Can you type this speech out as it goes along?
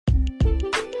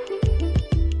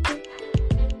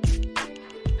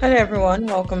Hello, everyone.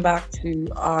 Welcome back to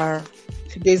our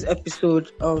today's episode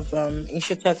of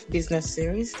Insurtech Business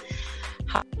Series.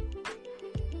 Hi,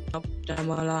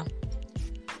 Damola.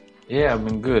 Yeah, I've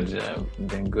been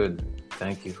good.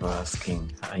 Thank you for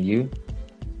asking. And you?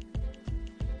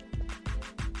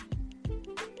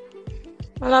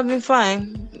 Well, I've been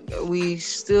fine. We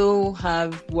still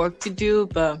have work to do,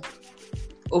 but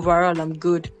overall, I'm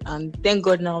good. And thank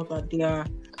God now that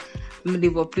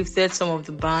they've uplifted some of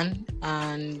the ban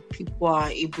and people are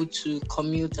able to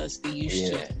commute as they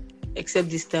used to,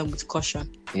 except this time with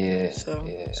caution. Yeah.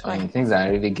 I mean, things are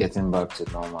really getting back to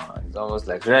normal. It's almost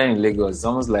like right in Lagos. It's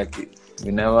almost like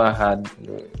we never had.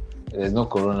 There's no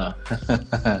corona.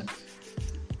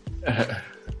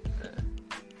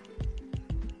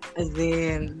 As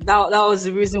in, that was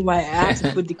the reason why I had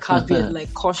to put the caveat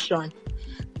like caution.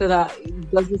 So that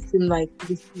it doesn't seem like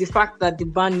the fact that the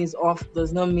ban is off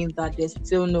does not mean that there's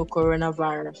still no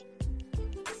coronavirus.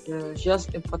 So it's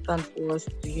just important for us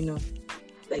to,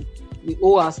 like we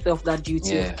owe ourselves that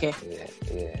duty of care.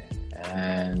 Yeah.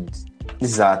 And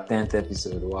this is our 10th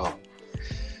episode. Wow.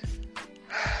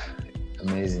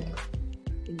 Amazing.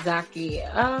 Exactly.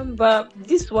 But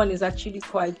this one is actually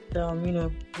quite,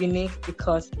 unique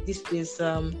because this is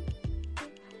a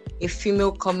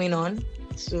female coming on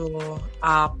to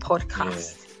our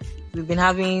podcast. We've been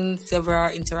having several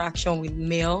interactions with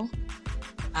male,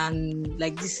 and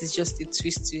like this is just a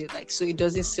twist to it, like so it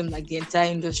doesn't seem like the entire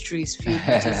industry is filled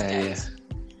with just guys.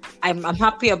 I'm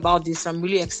happy about this. I'm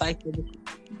really excited.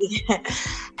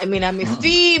 I mean, I'm a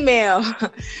female,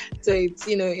 so it's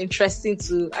interesting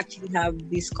to actually have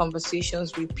these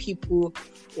conversations with people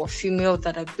who are female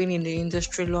that have been in the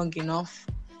industry long enough,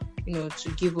 to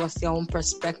give us their own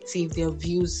perspective, their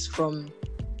views from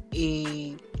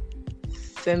a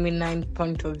feminine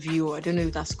point of view. I don't know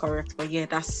if that's correct, but yeah,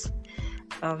 that's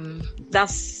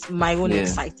my own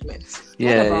excitement.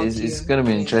 Yeah, it's going to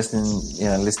be interesting,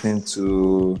 listening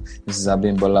to Mrs.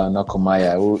 Abimbola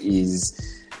Onokomaya, who is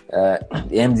the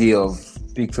MD of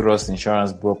Big Thrust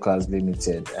Insurance Brokers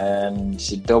Limited, and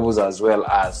she doubles as well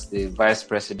as the Vice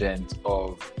President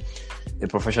of the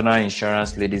Professional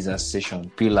Insurance Ladies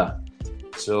Association, PILA.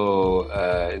 So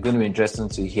it's going to be interesting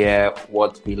to hear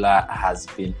what PILA has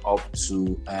been up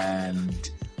to,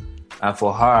 and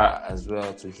for her as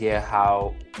well to hear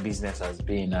how business has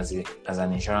been as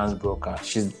an insurance broker.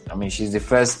 She's the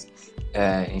first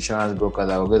insurance broker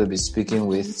that we're going to be speaking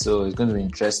with. So it's going to be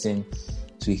interesting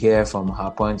to hear from her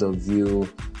point of view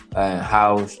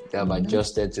how they have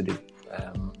adjusted to the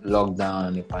lockdown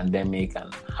and the pandemic,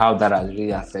 and how that has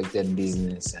really affected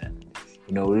business, and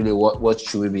really what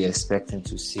should we be expecting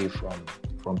to see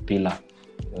from PILA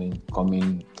in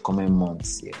coming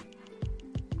months.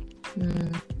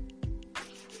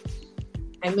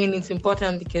 I mean, it's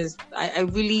important because I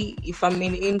really, if I'm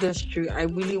in the industry, I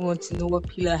really want to know what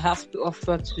PILA has to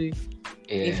offer to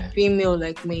a female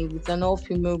like me with an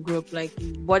all-female group. Like,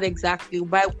 why would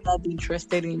I be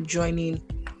interested in joining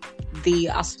the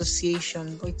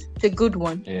association? But it's a good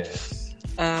one. Yes.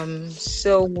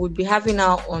 So we'll be having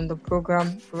her on the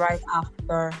program right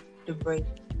after the break.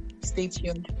 Stay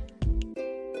tuned.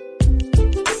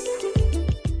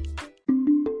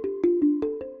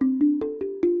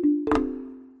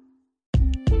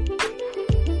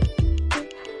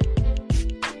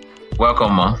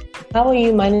 Welcome, Ma. How are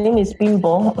you? My name is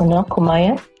Bimbo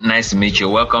Onokomaya. Nice to meet you.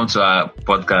 Welcome to our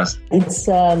podcast. It's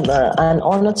an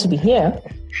honor to be here.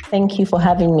 Thank you for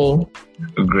having me.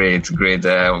 Great.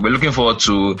 We're looking forward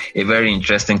to a very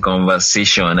interesting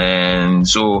conversation. And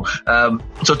so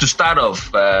to start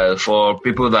off, for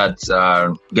people that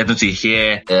are getting to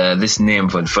hear this name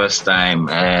for the first time,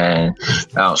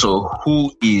 so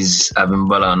who is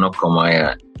Abimbola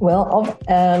Onokomaya? Well,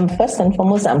 first and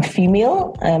foremost, I'm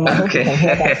female. I hope you can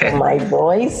hear that from my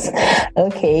voice.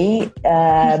 Okay,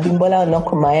 Bimbola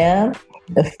Onokomaya,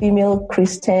 a female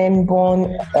Christian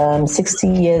born 60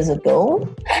 years ago,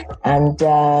 and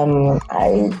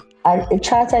I'm a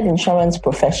chartered insurance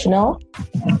professional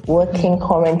working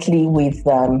currently with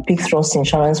Big Thrust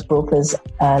Insurance Brokers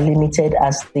Limited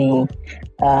as the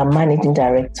managing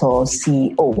director,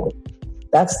 CEO.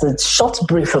 That's the short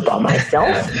brief about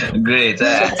myself. Great.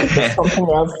 Something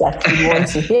else that you want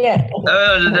to hear?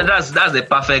 That's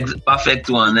the perfect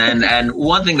one. And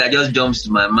one thing that just jumps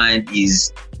to my mind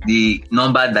is the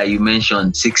number that you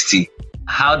mentioned, 60.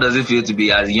 How does it feel to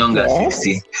be as young as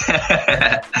 60?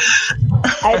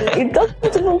 It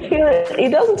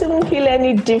doesn't even feel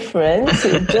any different.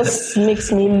 It just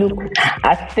makes me look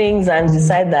at things and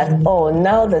decide that,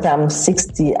 now that I'm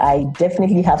 60, I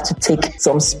definitely have to take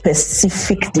some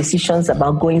specific decisions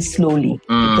about going slowly.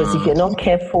 Because if you're not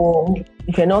careful,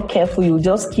 you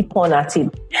just keep on at it.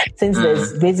 Since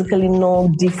there's basically no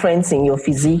difference in your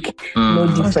physique, no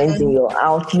difference in your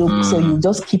outlook, so you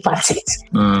just keep at it.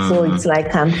 So it's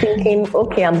like I'm thinking,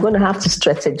 okay, I'm going to have to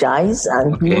strategize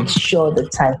and make sure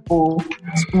that I go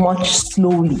much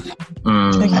slowly.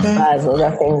 As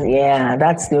other things,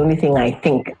 that's the only thing I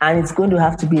think. And it's going to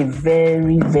have to be a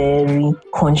very, very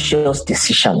conscious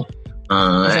decision.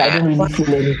 I don't really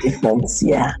feel any difference.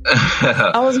 Yeah.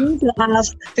 I was going to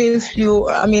ask, since you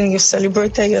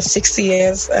celebrated your 60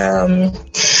 years,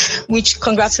 which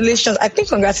congratulations. I think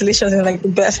congratulations is like the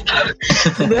best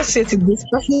way to this.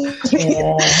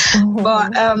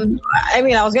 But I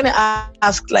was going to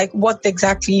ask, like, what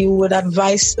exactly you would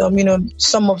advise,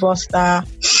 some of us that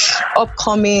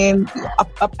upcoming,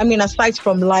 aside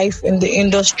from life in the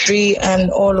industry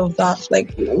and all of that,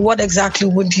 like, what exactly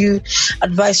would you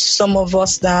advise some of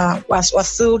us that are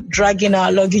still dragging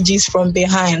our luggages from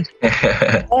behind?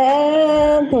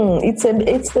 It's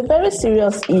a very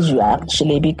serious issue,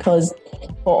 actually, because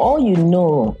for all you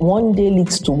know, 1 day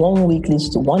leads to 1 week, leads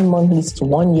to 1 month, leads to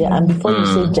 1 year, and before you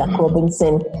say Jack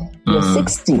Robinson, you're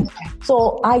 60.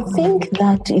 So I think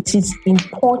that it is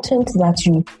important that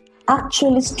you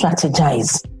actually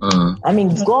strategize.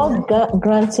 God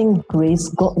granting grace,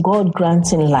 God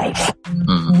granting life.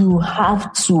 You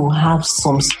have to have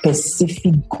some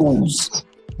specific goals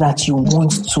that you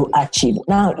want to achieve.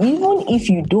 Now, even if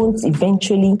you don't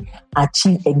eventually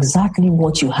achieve exactly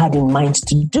what you had in mind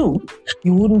to do,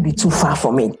 you wouldn't be too far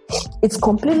from it. It's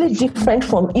completely different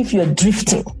from if you're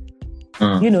drifting.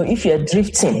 If you're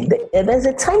drifting, there's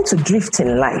a time to drift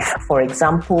in life. For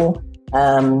example,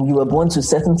 you were born to a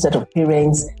certain set of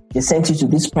parents, they sent you to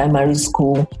this primary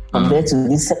school, from there to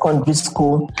this secondary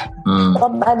school.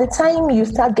 But by the time you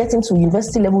start getting to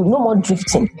university level, no more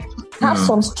drifting. Have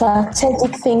some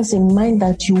strategic things in mind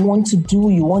that you want to do,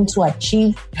 you want to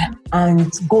achieve,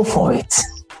 and go for it.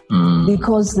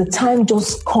 Because the time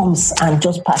just comes and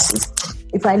just passes.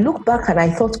 If I look back and I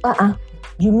thought,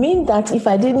 you mean that if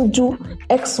I didn't do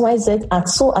XYZ at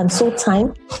so and so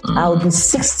time, I'll be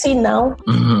 60 now,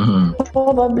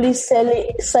 probably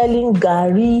selling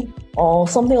gari or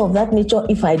something of that nature.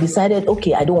 If I decided,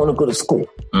 okay, I don't want to go to school,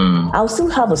 I'll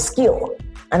still have a skill.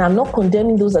 And I'm not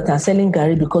condemning those that are selling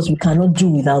gari because we cannot do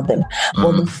without them.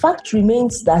 But the fact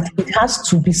remains that it has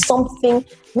to be something,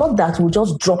 not that will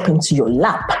just drop into your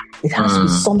lap. It has to be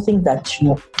something that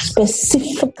you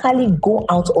specifically go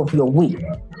out of your way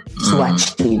to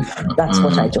achieve. That's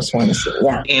what I just want to say.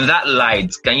 Yeah. In that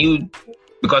light, can you,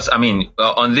 because on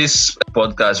this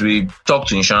podcast, we talk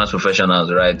to insurance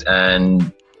professionals, right?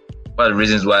 And one of the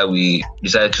reasons why we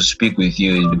decided to speak with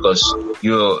you is because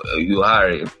you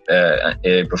are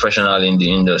a professional in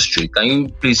the industry. Can you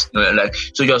please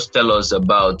just tell us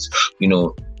about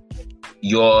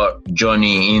your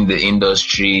journey in the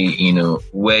industry,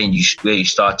 where you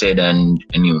started and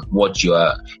what you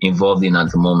are involved in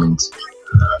at the moment?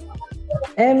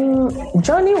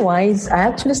 Journey-wise, I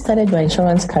actually started my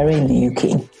insurance career in the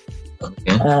UK.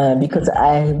 Okay. Because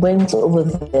I went over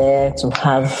there to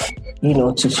have,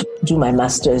 to do my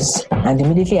master's, and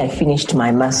immediately I finished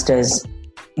my master's,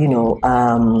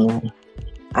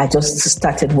 I just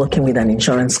started working with an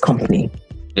insurance company.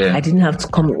 Yeah. I didn't have to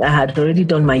come. I had already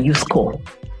done my youth corps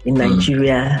in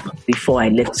Nigeria before I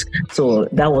left. So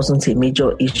that wasn't a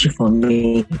major issue for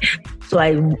me. So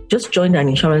I just joined an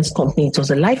insurance company. It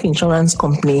was a life insurance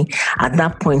company at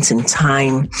that point in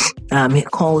time,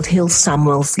 called Hill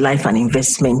Samuels Life and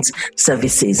Investment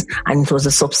Services. And it was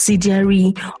a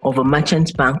subsidiary of a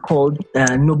merchant bank called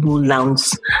Noble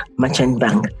Lowndes Merchant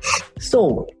Bank.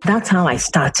 So that's how I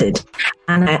started.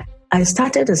 And I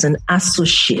started as an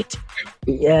associate.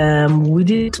 We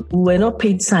were not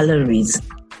paid salaries.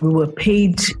 We were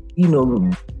paid,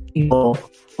 your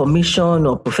commission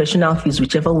or professional fees,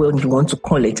 whichever way you want to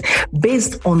call it,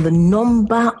 based on the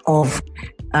number of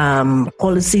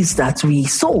policies that we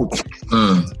sold.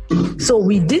 So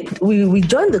we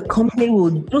joined the company.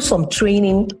 We'll do some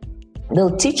training.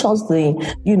 They'll teach us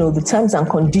the terms and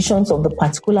conditions of the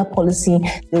particular policy.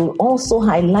 They will also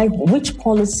highlight which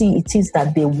policy it is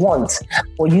that they want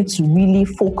for you to really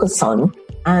focus on.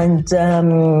 And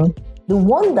the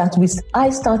one that I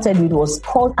started with was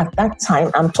called at that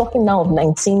time, I'm talking now of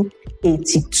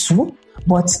 1982,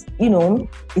 but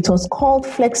it was called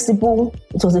flexible.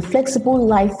 It was a flexible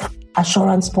life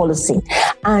assurance policy.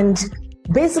 And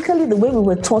basically the way we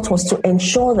were taught was to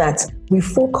ensure that we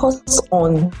focus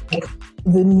on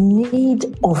the need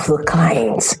of the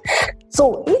client.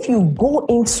 So if you go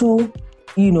into,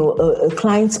 a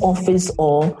client's office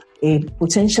or a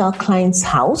potential client's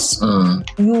house,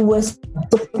 you were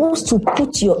supposed to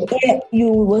put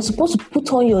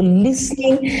on your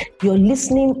listening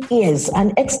ears,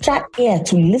 an extra ear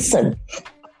to listen.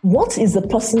 What is the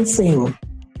person saying?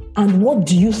 And what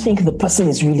do you think the person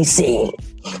is really saying?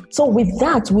 So with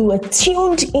that, we were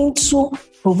tuned into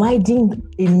providing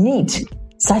a need,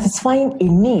 satisfying a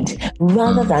need,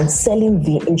 rather than selling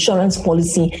the insurance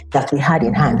policy that we had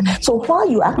in hand. So while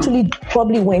you actually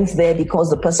probably went there because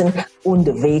the person owned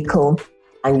the vehicle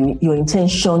and your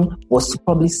intention was to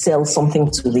probably sell something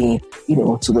to the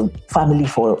family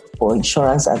for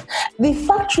insurance, and the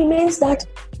fact remains that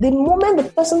the moment the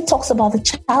person talks about the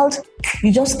child,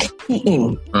 you just key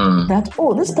in that,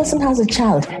 this person has a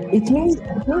child. It means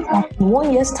that in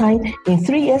 1 year's time, in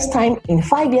 3 years' time, in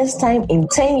 5 years' time, in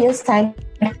 10 years' time,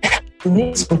 you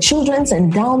need some children's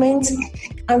endowment.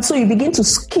 And so you begin to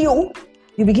skew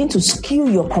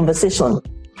your conversation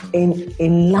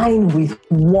in line with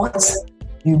what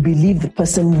you believe the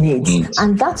person needs.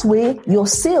 And that way your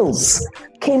sales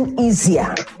came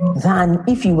easier than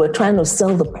if you were trying to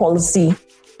sell the policy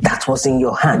that was in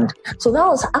your hand. So that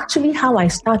was actually how I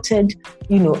started,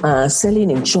 selling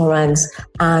insurance.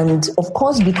 And of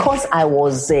course, because I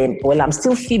was, I'm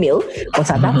still female,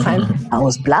 but at that time I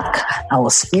was black, I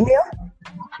was female,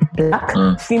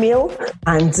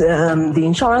 and the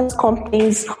insurance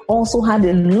companies also had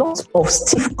a lot of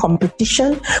stiff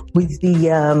competition with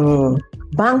the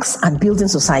banks and building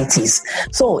societies.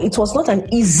 So it was not an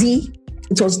easy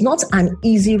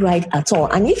ride at all.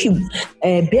 And if you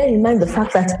bear in mind the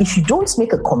fact that if you don't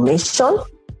make a commission,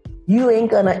 you ain't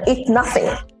gonna eat nothing.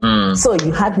 So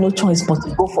you had no choice but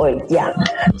to go for it. Yeah.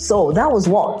 So that was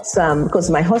what, because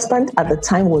my husband at the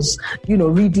time was,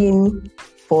 reading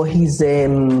for his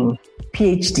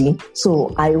PhD.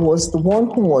 So I was the one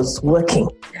who was working.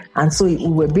 And so we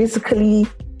were basically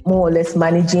more or less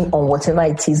managing on whatever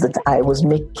it is that I was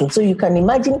making. So you can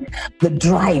imagine the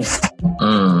drive.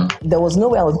 There was no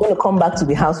way I was going to come back to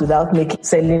the house without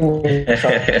selling.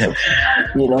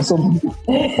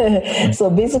 So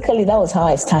basically that was how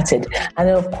I started. And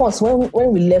then of course, when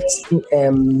we left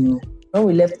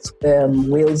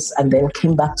Wales and then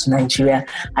came back to Nigeria,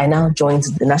 I now joined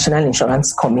the National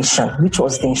Insurance Commission, which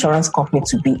was the insurance company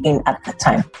to be in at the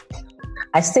time.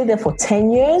 I stayed there for 10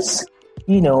 years.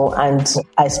 And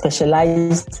I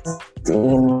specialized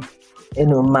in,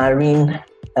 marine,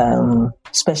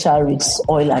 special risks,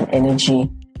 oil and energy,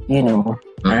 and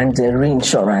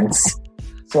reinsurance.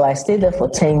 So I stayed there for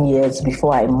 10 years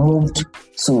before I moved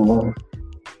to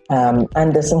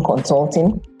Anderson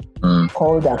Consulting,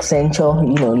 called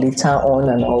Accenture, later on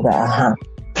and all that.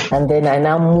 And then I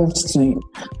now moved to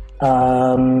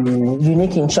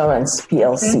Unique Insurance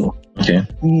PLC. Okay.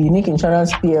 Unique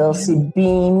Insurance PLC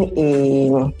being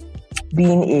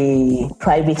a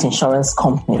private insurance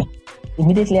company.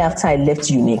 Immediately after I left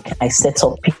Unique, I set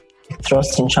up Peak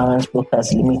Trust Insurance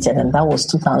Brokers Limited, and that was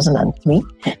 2003,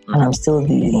 and I'm still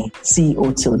the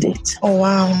CEO till date. Oh,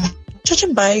 wow.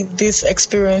 Judging by these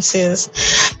experiences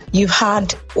you've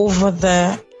had over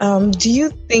there, do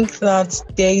you think that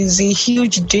there is a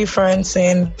huge difference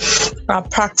in our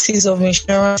practice of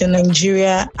insurance in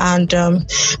Nigeria and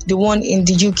the one in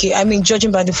the UK? I mean,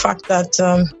 judging by the fact that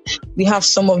we have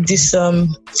some of these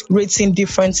rating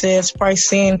differences,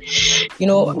 pricing,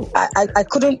 I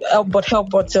couldn't help but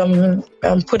put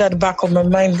at the back of my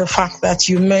mind the fact that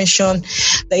you mentioned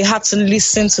that you had to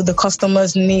listen to the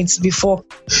customer's needs before,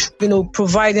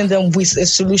 providing them with a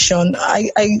solution.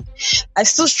 I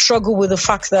still struggle with the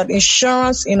fact that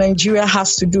insurance in Nigeria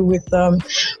has to do with,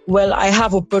 I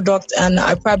have a product and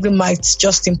I probably might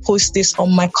just impose this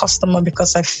on my customer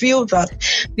because I feel that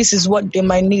this is what they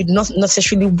might need, not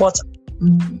necessarily what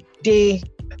they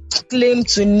claim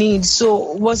to need.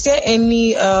 So was there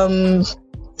any, was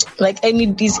there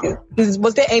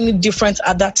any difference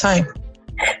at that time?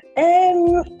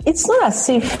 It's not as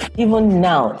if even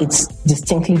now it's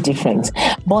distinctly different.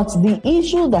 But the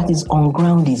issue that is on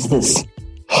ground is this.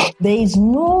 There is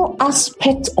no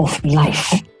aspect of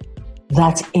life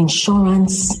that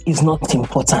insurance is not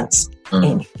important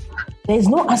in. There is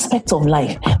no aspect of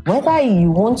life. Whether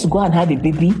you want to go and have a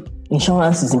baby,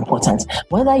 insurance is important.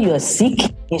 Whether you are sick,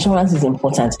 insurance is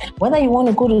important. Whether you want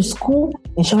to go to school,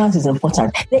 insurance is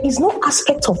important. There is no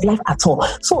aspect of life at all.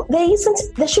 So there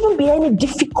shouldn't be any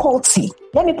difficulty.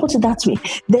 Let me put it that way.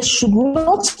 There should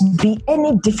not be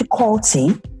any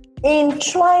difficulty in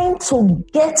trying to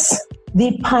get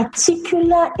the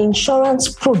particular insurance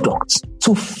product to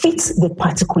to fit the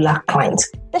particular client.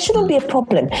 There shouldn't be a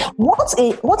problem.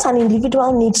 What an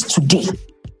individual needs today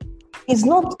is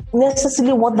not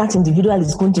necessarily what that individual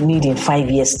is going to need in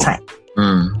 5 years' time.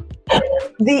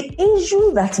 The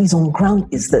issue that is on ground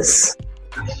is this.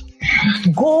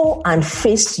 Go and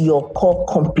face your core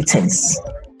competence.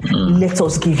 Let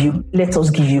us give you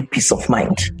peace of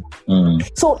mind.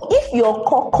 So if your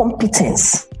core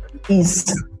competence is,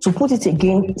 to put it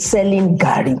again, selling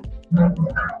garri,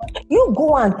 you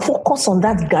go and focus on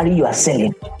that garri you are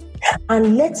selling.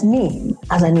 And let me,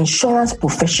 as an insurance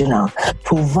professional,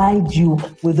 provide you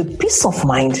with the peace of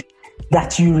mind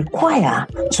that you require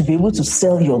to be able to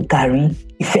sell your garri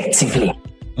effectively.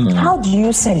 How do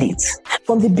you sell it?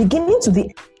 From the beginning to the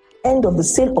end of the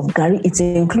sale of garri, it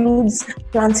includes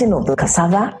planting of the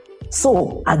cassava.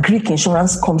 So agric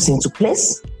insurance comes into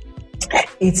place.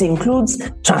 It includes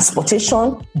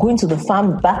transportation, going to the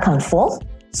farm back and forth.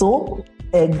 So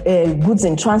goods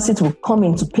in transit will come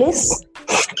into place.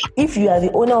 If you are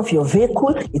the owner of your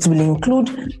vehicle, it will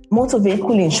include motor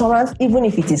vehicle insurance, even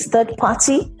if it is third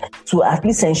party, to at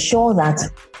least ensure that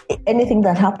anything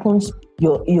that happens,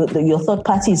 your third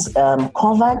party is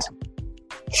covered.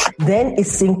 Then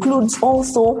it includes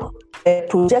also a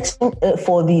projection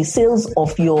for the sales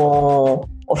of your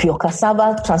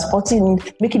cassava, transporting,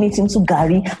 making it into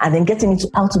garri, and then getting it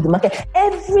out to the market.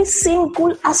 Every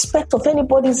single aspect of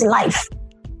anybody's life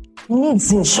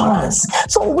needs insurance.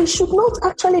 So we should not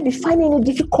actually be finding it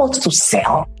difficult to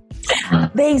sell.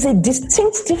 There is a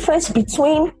distinct difference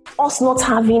between us not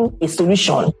having a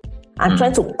solution and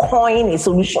trying to coin a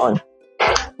solution.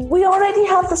 We already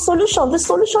have the solution. The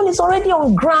solution is already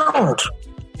on ground.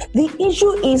 The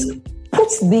issue is put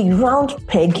the round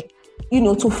peg,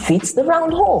 to fit the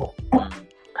round hole.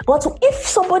 But if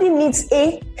somebody needs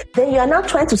A, then you are now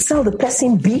trying to sell the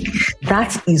person B.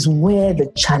 That is where the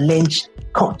challenge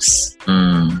comes.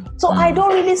 So I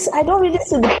don't really see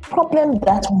the problem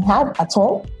that we have at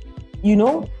all.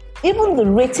 Even the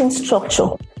rating structure.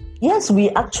 Yes, we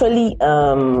actually,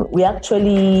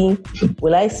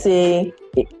 will I say,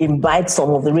 imbibe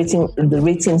some of the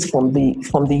ratings from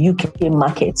the UK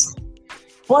market.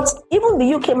 But even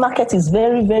the UK market is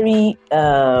very, very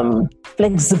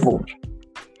flexible.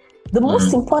 The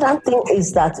most important thing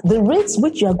is that the rates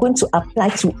which you are going to apply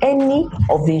to any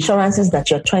of the insurances that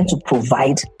you're trying to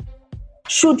provide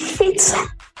should fit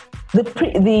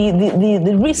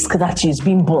the risk that is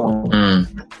being borne.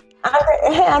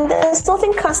 And there's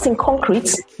nothing cast in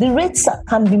concrete. The rates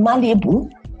can be malleable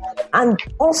and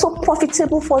also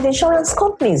profitable for the insurance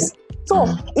companies. So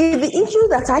the issue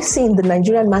that I see in the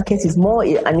Nigerian market is more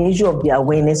an issue of the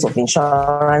awareness of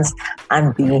insurance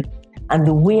and the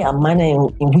way and manner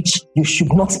in which you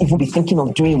should not even be thinking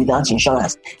of doing without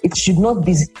insurance. It should not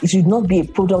be a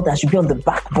product that should be on the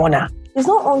back burner. It's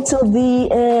not until the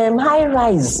high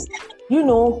rise,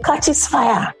 catches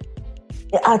fire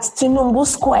at Tinubu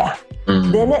Square.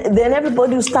 Then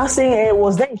everybody will start saying,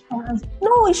 was there insurance?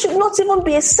 No, it should not even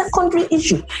be a secondary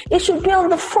issue. It should be on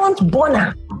the front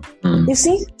burner. You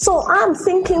see? So I'm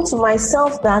thinking to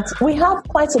myself that we have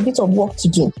quite a bit of work to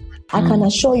do. I can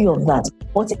assure you of that.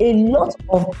 But a lot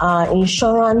of our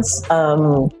insurance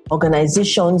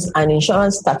organizations and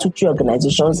insurance statutory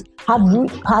organizations have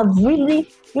really,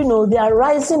 they are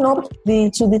rising up to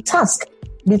the task.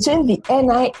 Between the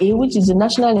NIA, which is the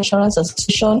National Insurance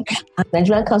Association, and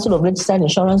Nigerian Council of Registered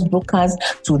Insurance Brokers,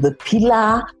 to the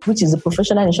PILA, which is the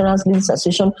Professional Insurance Leaders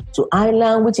Association, to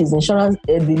ILAN, which is the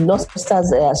Loss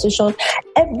Adjusters Association,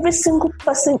 every single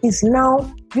person is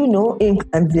now,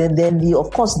 and then of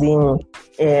course the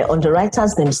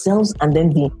underwriters themselves, and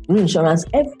then the reinsurance.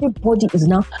 Everybody is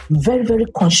now very, very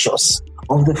conscious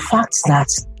of the fact that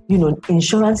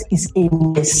insurance is a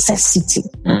necessity,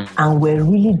 and we're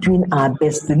really doing our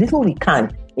best, the little we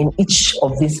can, in each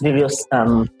of these various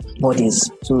bodies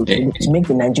to make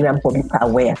the Nigerian public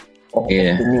aware of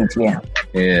the need.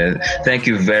 Yeah, thank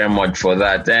you very much for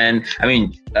that. And I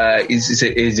mean,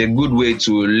 it's a good way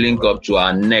to link up to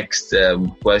our next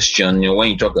question.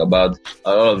 When you talk about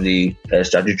all of the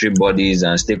statutory bodies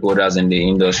and stakeholders in the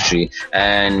industry,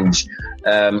 and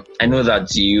I know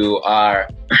that you are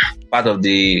part of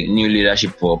the new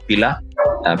leadership for PILA,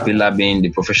 PILA being the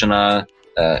Professional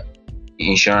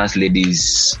Insurance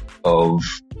Ladies of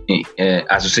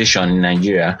Association in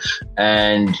Nigeria.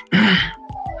 And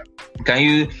can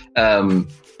you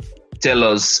tell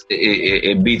us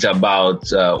a bit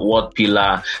about what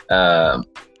PILA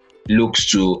looks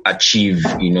to achieve,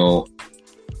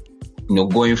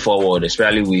 going forward,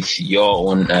 especially with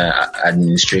your own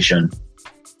administration?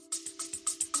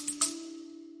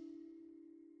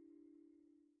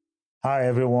 Hi,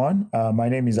 everyone. My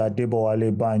name is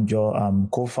Adebowale Banjo. I'm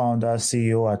co-founder,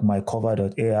 CEO at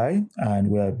mycover.ai, and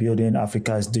we are building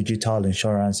Africa's digital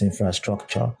insurance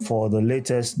infrastructure. For the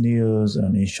latest news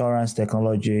on insurance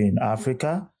technology in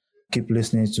Africa, keep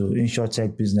listening to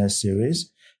InsurTech Business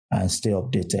Series and stay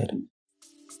updated.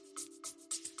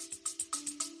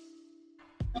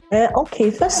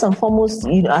 Okay, first and foremost,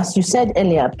 as you said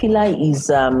earlier, PILA is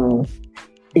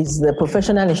the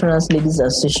Professional Insurance Ladies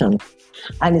Association,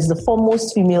 and it's the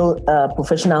foremost female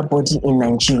professional body in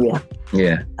Nigeria.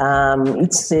 Yeah.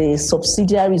 It's a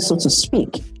subsidiary, so to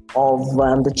speak, of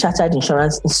the Chartered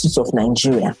Insurance Institute of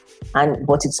Nigeria,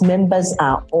 but its members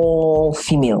are all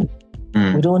female.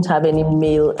 We don't have any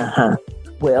male.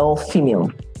 We're all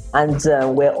female. And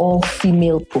we're all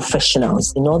female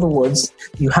professionals. In other words,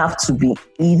 you have to be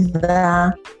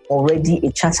either already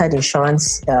a chartered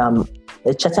insurance,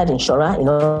 a chartered insurer. In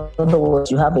other words,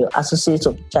 you have your associate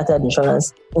of Chartered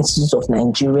Insurance Institute of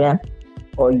Nigeria,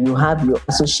 or you have your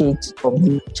associate of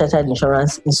the Chartered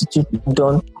Insurance Institute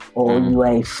done, or you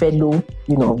are a fellow,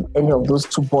 any of those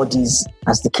two bodies,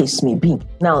 as the case may be.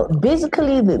 Now,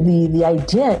 basically, the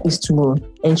idea is to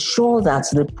ensure that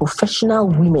the professional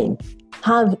women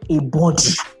have a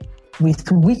body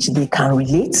with which they can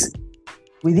relate,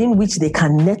 within which they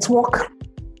can network,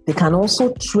 they can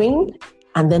also train,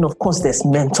 and then, of course, there's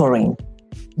mentoring.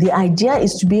 The idea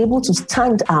is to be able to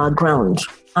stand our ground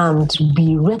and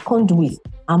be reckoned with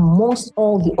amongst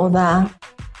all the other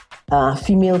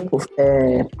female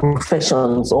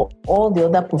professions, or all the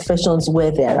other professions where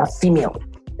there are female.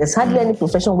 There's hardly any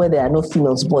profession where there are no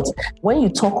females, but when you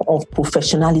talk of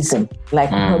professionalism, like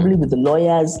probably with the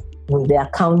lawyers, with the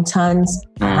accountants,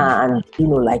 and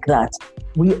like that,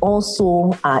 we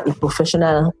also are a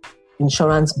professional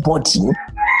insurance body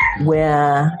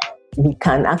where we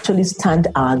can actually stand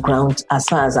our ground as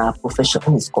far as our profession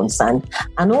is concerned,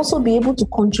 and also be able to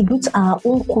contribute our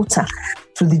own quota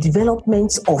to the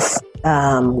development of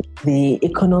the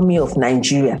economy of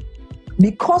Nigeria.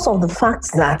 Because of the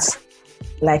fact that,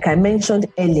 like I mentioned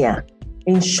earlier,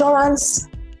 insurance,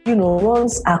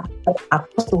 runs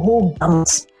across the whole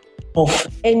gamut of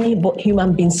any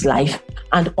human being's life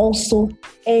and also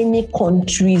any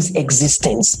country's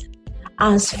existence.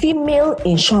 As female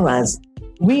insurers,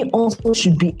 we also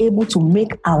should be able to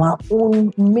make our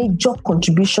own major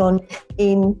contribution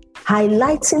in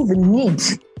highlighting the need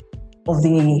of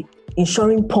the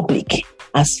insuring public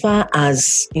as far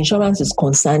as insurance is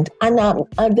concerned, and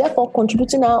therefore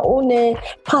contributing our own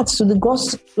part to the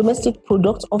gross domestic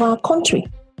product of our country,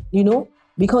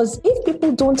 Because if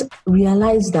people don't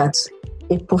realize that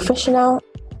a professional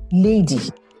lady,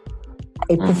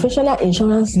 a professional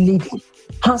insurance lady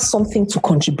has something to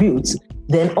contribute,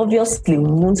 then obviously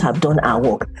we won't have done our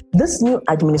work. This new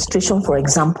administration, for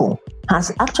example,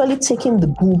 has actually taken the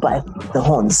bull by the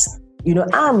horns.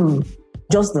 I'm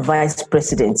just the vice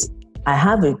president. I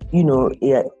have an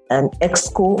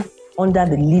EXCO under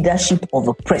the leadership of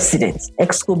a president,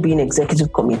 EXCO being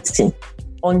executive committee,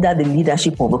 under the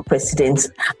leadership of a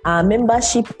president. Our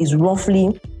membership is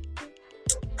roughly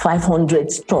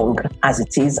 500 strong as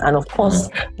it is. And of course,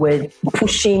 we're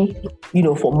pushing,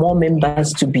 for more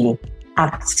members to be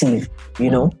active,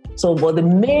 So, but the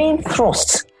main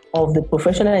thrust of the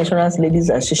Professional Insurance Ladies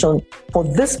Association for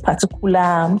this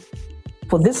particular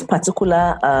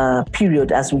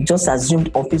period, as we just assumed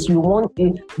office, we want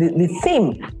the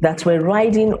theme that we're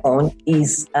riding on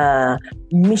is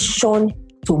mission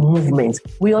to movement.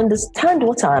 We understand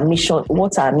what our mission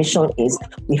is.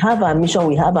 We have our mission,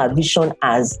 we have our vision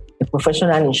as a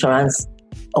professional insurance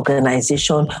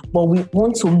organization, but we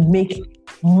want to make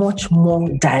much more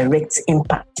direct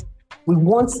impact. We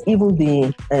want even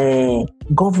the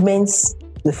governments,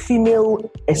 the female,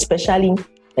 especially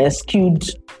skewed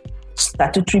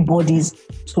statutory bodies,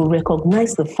 to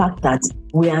recognize the fact that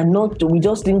we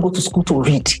just didn't go to school to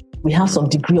read. We have some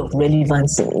degree of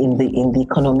relevance in the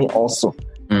economy also.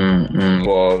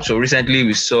 Well, so recently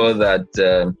we saw that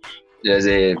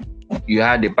you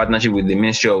had a partnership with the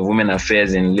Ministry of Women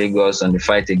Affairs in Lagos on the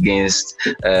fight against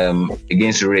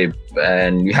rape,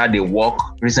 and you had a walk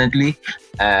recently,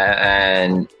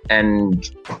 and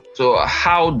so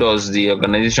how does the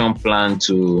organization plan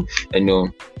to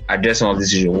address some of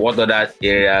these issues? What other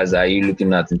areas are you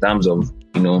looking at in terms of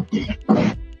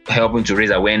helping to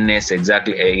raise awareness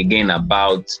again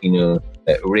about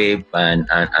rape and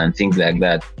things like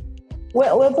that?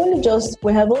 Well, we have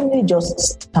only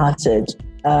just started.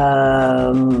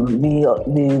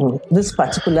 This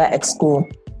particular exco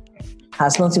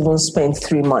has not even spent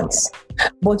 3 months.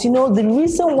 But the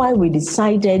reason why we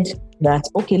decided that,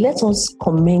 okay, let us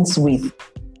commence with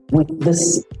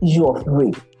this issue of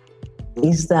rape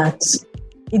is that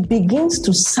it begins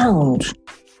to sound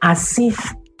as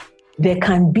if there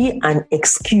can be an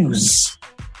excuse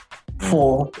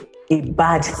for a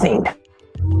bad thing.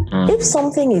 If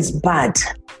something is bad,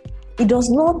 it does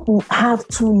not have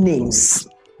two names.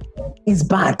 It's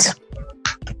bad.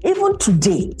 Even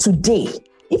today,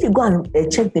 if you go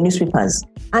and check the newspapers,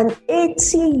 an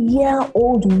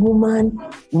 80-year-old woman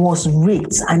was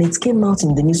raped and it came out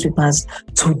in the newspapers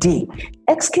today.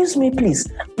 Excuse me, please.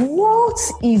 What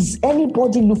is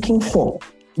anybody looking for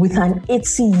with an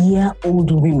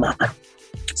 80-year-old woman?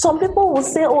 Some people will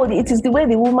say, oh, it is the way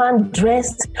the woman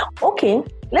dressed. Okay,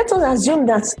 let us assume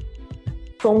that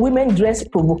some women dress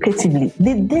provocatively.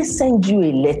 Did they send you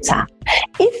a letter?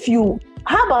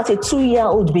 How about a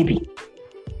 2-year-old baby?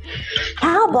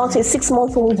 How about a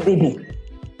 6-month-old baby?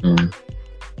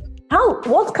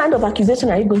 What kind of accusation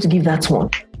are you going to give that one?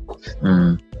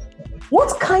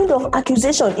 What kind of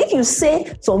accusation? If you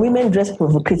say some women dress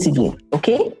provocatively,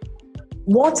 okay,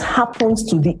 what happens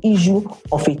to the issue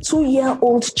of a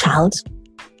 2-year-old child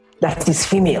that is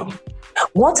female?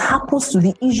 What happens to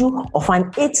the issue of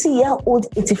an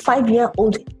 80-year-old,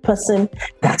 85-year-old person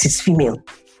that is female?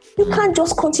 You can't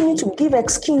just continue to give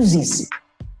excuses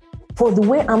for the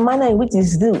way and manner in which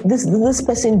this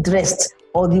person dressed,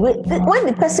 or the way when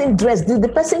the person dressed. Did the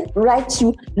person write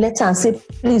you letter and say,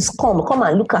 please come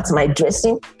and look at my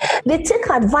dressing? They take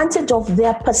advantage of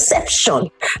their perception,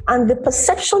 and the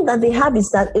perception that they have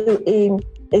is that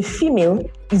a female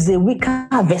is a weaker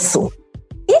vessel.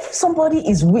 If somebody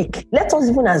is weak, let us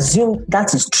even assume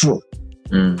that is true.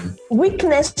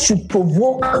 Weakness should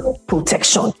provoke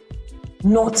protection,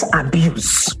 not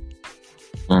abuse.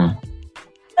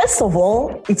 First of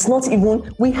all, it's not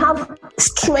even, we have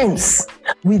strengths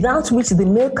without which the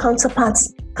male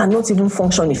counterparts cannot even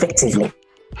function effectively.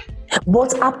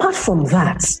 But apart from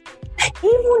that,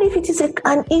 even if it is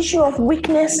an issue of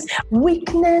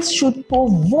weakness should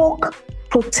provoke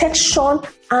protection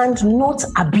and not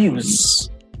abuse.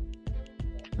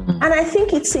 And I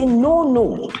think it's a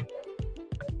no-no.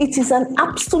 It is an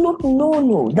absolute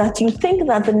no-no that you think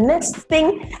that the next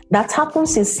thing that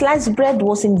happens since sliced bread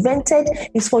was invented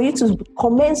is for you to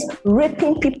commence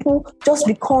raping people just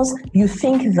because you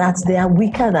think that they are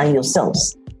weaker than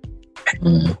yourselves.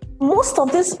 Most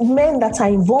of these men that are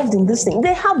involved in this thing,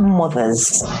 they have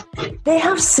mothers, they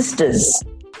have sisters,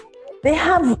 they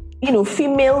have,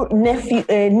 female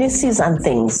nieces and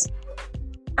things.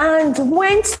 And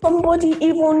when somebody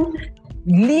even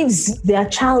leaves their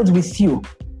child with you,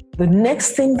 the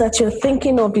next thing that you're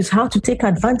thinking of is how to take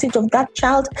advantage of that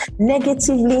child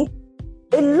negatively.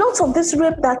 A lot of this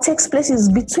rape that takes place is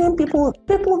between people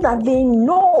that they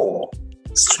know.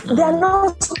 They're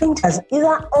not strangers,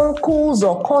 either uncles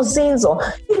or cousins or,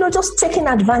 just taking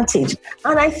advantage.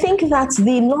 And I think that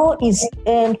the law is,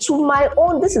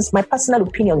 this is my personal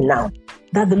opinion now,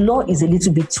 that the law is a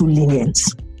little bit too lenient.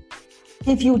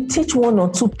 If you teach one or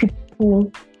two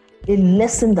people a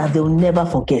lesson that they'll never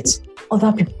forget,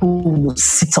 other people will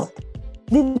sit up.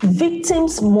 The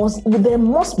victims there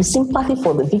must be sympathy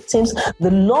for the victims.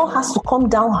 The law has to come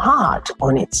down hard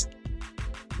on it.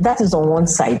 That is on one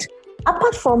side.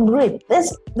 Apart from rape, there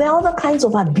are other kinds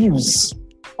of abuse.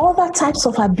 Other types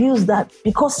of abuse that,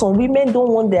 because some women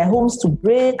don't want their homes to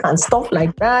break and stuff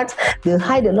like that, they'll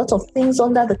hide a lot of things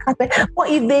under the carpet. But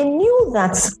if they knew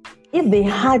that, if they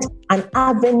had an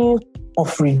avenue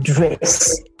of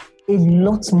redress, a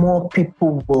lot more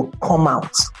people will come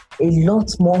out. A lot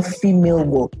more female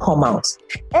will come out.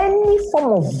 Any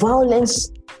form of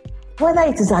violence, whether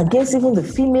it is against even the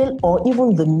female or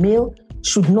even the male,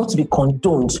 should not be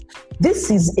condoned. This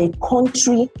is a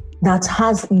country that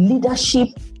has leadership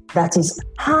that is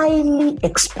highly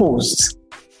exposed,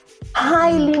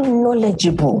 highly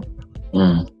knowledgeable,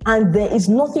 and there is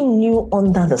nothing new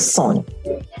under the sun.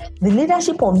 The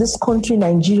leadership of this country,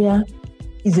 Nigeria,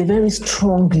 is a very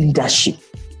strong leadership.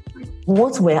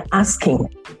 What we're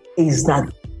asking is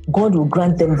that God will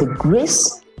grant them the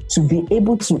grace to be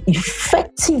able to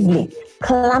effectively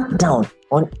clamp down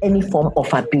on any form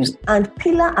of abuse. And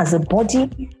Pillar, as a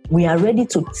body, we are ready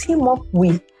to team up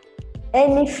with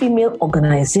any female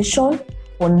organization.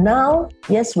 For now,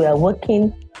 yes, we are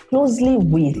working closely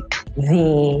with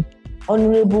the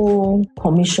Honorable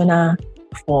Commissioner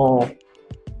for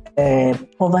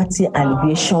Poverty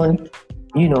Alleviation,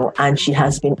 and she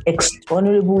has been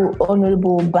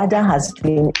Honorable Bada has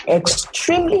been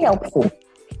extremely helpful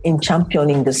in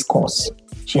championing this cause.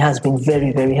 She has been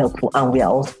very, very helpful, and we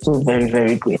are also very,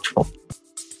 very grateful.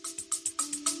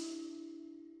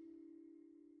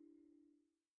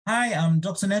 Hi, I'm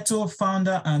Dr. Neto,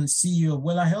 founder and CEO of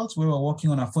Wella Health, where we're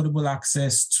working on affordable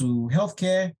access to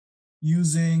healthcare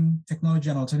using technology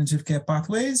and alternative care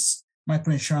pathways,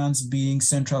 microinsurance being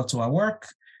central to our work.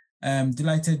 I'm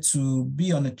delighted to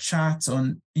be on a chat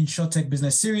on InsurTech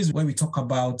Business Series, where we talk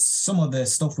about some of the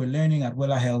stuff we're learning at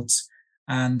Wella Health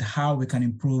and how we can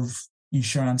improve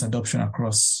insurance adoption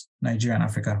across Nigeria and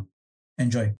Africa.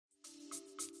 Enjoy.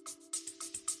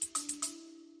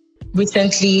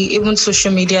 Recently, even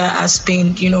social media has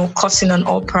been, causing an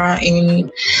uproar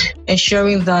in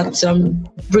ensuring that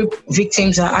rape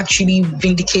victims are actually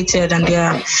vindicated,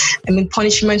 and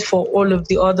punishment for all of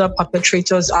the other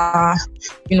perpetrators are,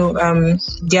 they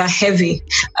are heavy,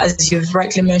 as you've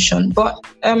rightly mentioned. But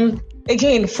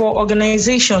again, for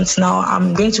organizations now,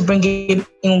 I'm going to bring it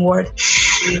inward.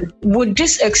 Would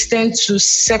this extend to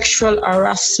sexual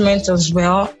harassment as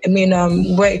well?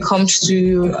 Where it comes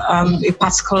to a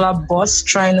particular boss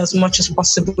trying as much as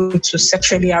possible to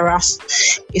sexually harass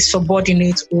a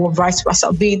subordinate or vice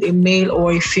versa, be it a male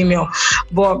or a female.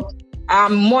 But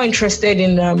I'm more interested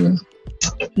in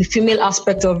the female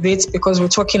aspect of it, because we're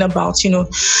talking about,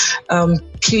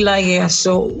 pillar here.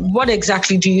 So what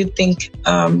exactly do you think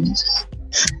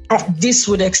this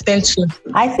would extend to?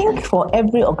 I think for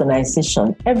every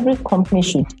organization, every company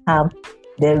should have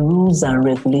their rules and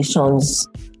regulations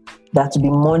that will be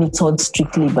monitored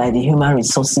strictly by the human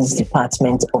resources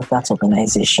department of that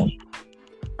organization.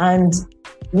 And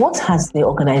what has the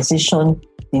organization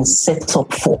been set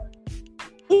up for?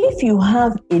 If you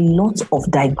have a lot of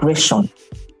digression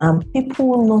and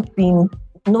people not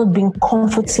being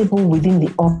comfortable within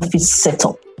the office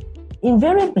setup,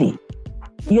 invariably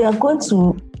you are going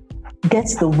to get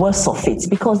the worst of it,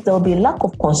 because there will be a lack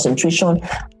of concentration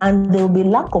and there will be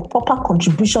lack of proper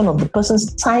contribution of the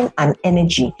person's time and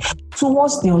energy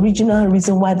towards the original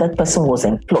reason why that person was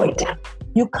employed.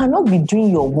 You cannot be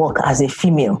doing your work as a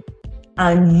female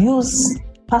and use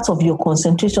part of your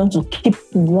concentration to keep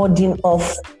warding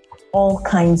off all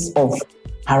kinds of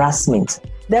harassment.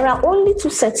 There are only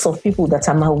two sets of people that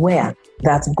I'm aware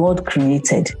that God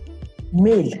created,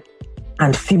 male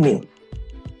and female.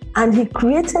 And he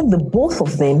created the both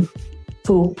of them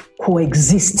to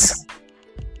coexist.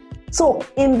 So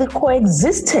in the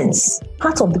coexistence,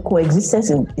 part of the coexistence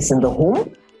is in the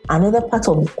home, another part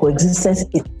of the coexistence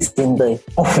is in the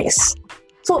office.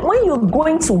 So when you're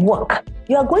going to work,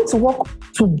 you are going to work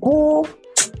to go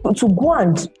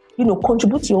and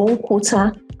contribute your own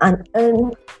quota and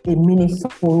earn a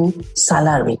meaningful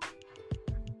salary.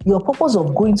 Your purpose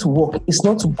of going to work is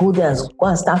not to go there and go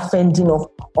and start fending off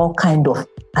all kinds of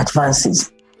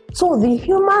advances. So the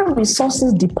human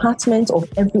resources department of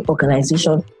every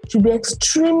organization should be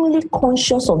extremely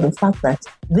conscious of the fact that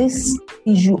this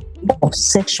issue of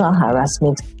sexual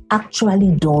harassment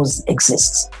actually does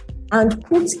exist, and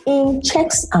put in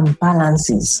checks and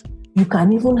balances. You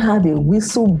can even have a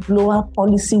whistleblower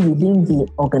policy within the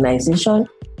organization.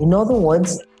 In other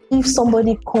words, if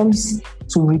somebody comes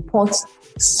to report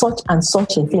such and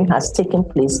such a thing has taken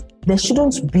place, there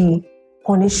shouldn't be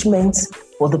punishment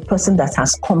for the person that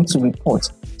has come to report.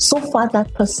 So far,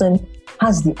 that person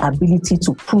has the ability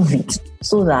to prove it,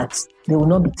 so that they will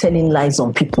not be telling lies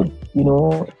on people.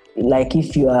 Like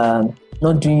if you are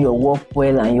not doing your work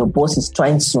well and your boss is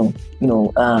trying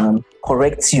to,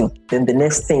 correct you, then the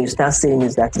next thing you start saying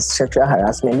is that it's sexual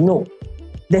harassment. No.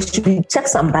 There should be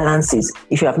checks and balances.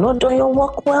 If you have not done your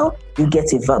work well, you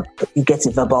get a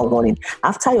verbal warning.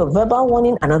 After your verbal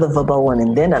warning, another verbal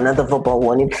warning, then another verbal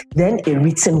warning, then a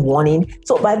written warning.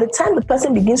 So by the time the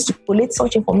person begins to collate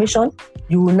such information,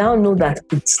 you will now know that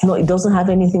it doesn't have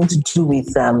anything to do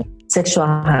with sexual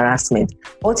harassment.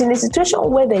 But in a situation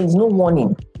where there is no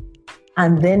warning,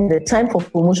 and then the time for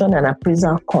promotion and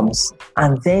appraisal comes,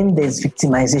 and then there's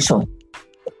victimization,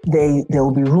 there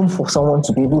will be room for someone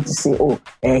to be able to say,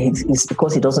 it's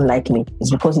because he doesn't like me.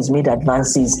 It's because he's made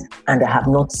advances and I have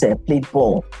not played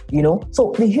ball,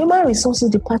 So the human resources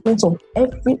department of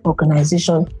every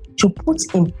organization should put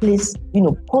in place,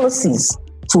 policies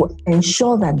to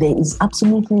ensure that there is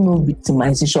absolutely no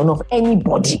victimization of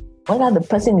anybody, whether the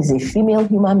person is a female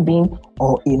human being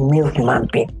or a male human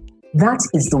being. That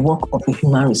is the work of the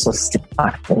human resources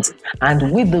department.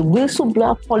 And with the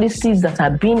whistleblower policies that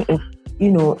are being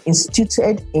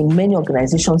instituted in many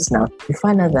organizations now, we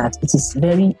find out that it is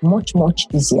very much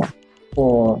easier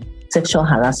for sexual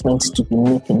harassment to be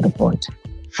nipped in the bud.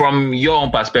 From your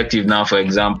own perspective now, for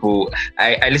example,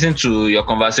 I listened to your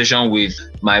conversation with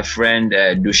my friend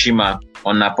Dushima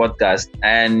on our podcast,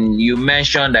 and you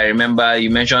mentioned that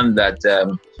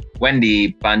when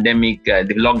the pandemic,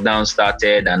 the lockdown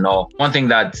started and all, one thing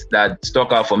that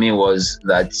stuck out for me was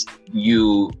that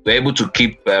you were able to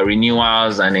keep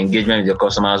renewals and engagement with your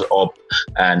customers up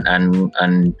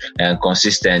and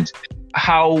consistent.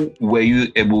 how were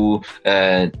you able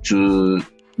to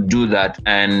do that,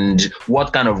 and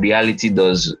what kind of reality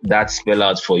does that spell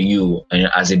out for you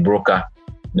as a broker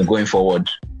going forward?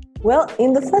 Well,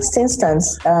 in the first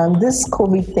instance, this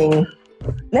COVID thing,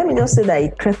 let me just say that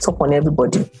it crept up on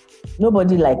everybody.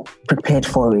 Nobody prepared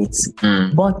for it.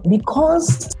 But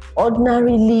because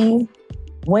ordinarily,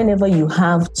 whenever you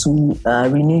have to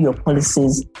renew your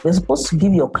policies, you're supposed to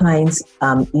give your clients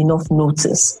enough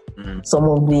notice. Some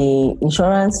of the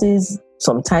insurances,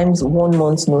 sometimes 1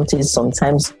 month's notice,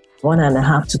 sometimes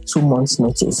 1.5 to 2 months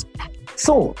notice.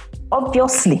 So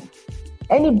obviously,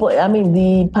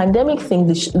 the pandemic thing,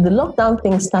 the lockdown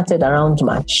thing started around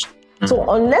March. So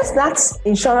unless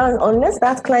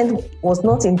that client was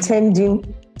not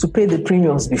intending to pay the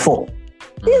premiums before,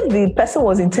 if the person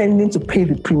was intending to pay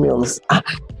the premiums,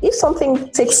 if something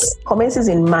commences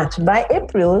in March, by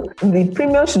April, the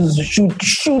premium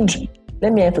should,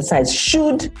 let me emphasize,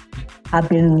 should have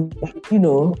been,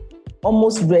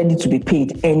 almost ready to be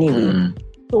paid anyway.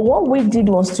 So what we did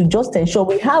was to just ensure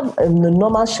we have a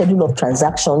normal schedule of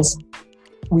transactions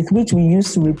with which we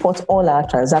used to report all our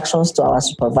transactions to our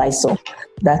supervisor,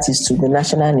 that is to the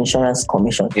National Insurance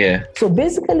Commission. Yeah. So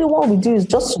basically what we do is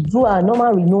just do our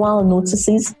normal renewal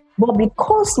notices, but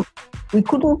because we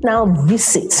couldn't now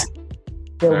visit,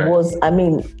 there was,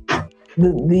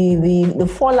 the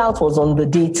fallout was on the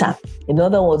data. In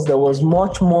other words, there was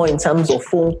much more in terms of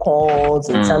phone calls,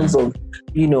 in terms of,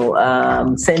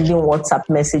 sending WhatsApp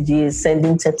messages,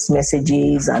 sending text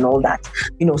messages and all that.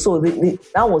 So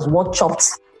that was what chopped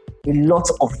a lot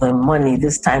of the money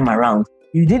this time around.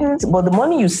 But the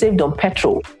money you saved on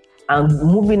petrol and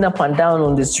moving up and down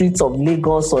on the streets of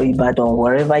Lagos or Ibadan,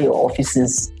 wherever your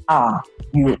offices are,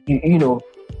 we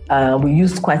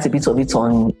used quite a bit of it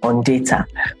on data.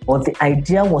 But the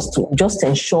idea was to just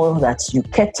ensure that you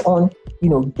kept on,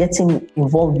 getting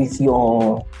involved with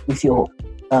your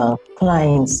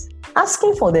clients,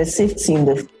 asking for their safety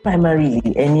primarily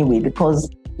anyway, because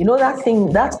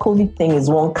that COVID thing is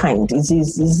one kind. It's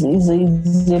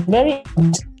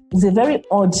a very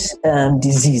odd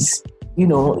disease.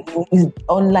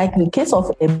 Unlike the case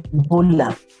of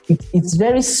Ebola, it's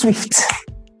very swift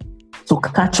to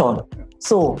catch on.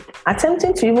 So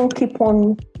attempting to even keep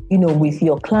on, with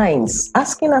your clients,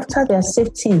 asking after their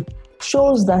safety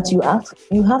shows that you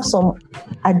have some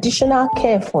additional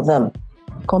care for them,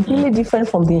 completely different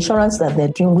from the insurance that they're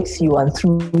doing with you and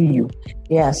through you.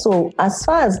 Yeah. So as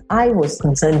far as I was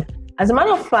concerned, as a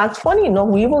matter of fact, funny enough,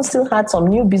 we even still had some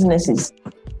new businesses.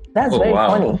 That's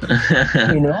funny.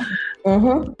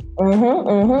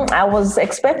 I was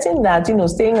expecting that,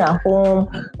 staying at home,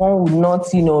 one would not,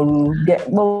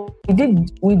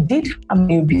 we did have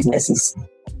new businesses.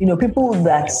 People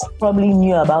that probably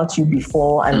knew about you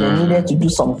before and they needed to do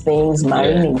some things,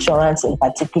 marine insurance in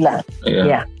particular.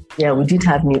 Yeah, we did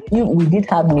have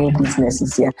new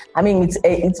businesses. Yeah,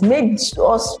 it's made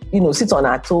us, sit on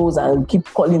our toes and keep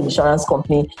calling insurance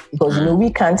company because we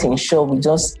can't insure.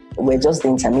 We're just the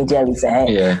intermediaries.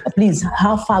 Please,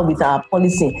 how far with our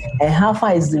policy? How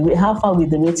far with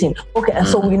the rating? Okay, and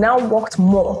so we now worked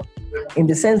more in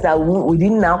the sense that we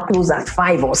didn't now close at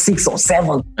 5 or 6 or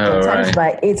 7. Sometimes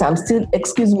by 8, I'm still,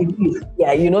 excuse me, please.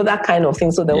 Yeah, that kind of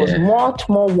thing. So there was much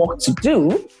more work to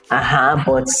do.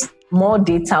 But more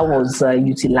data was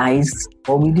utilized,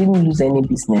 but we didn't lose any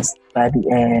business by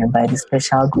the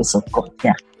special grace of God.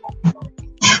 Yeah.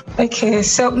 Okay,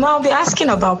 so now I'll be asking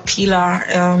about Pillar.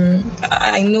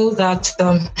 I know that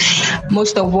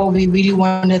most of what we really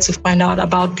wanted to find out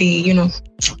about the,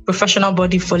 professional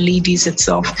body for ladies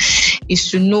itself is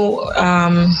to know,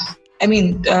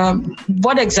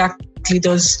 what exactly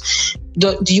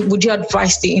would you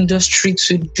advise the industry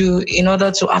to do in order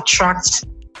to attract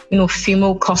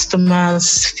female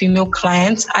customers, female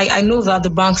clients? I know that the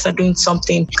banks are doing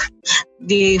something.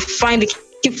 They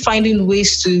keep finding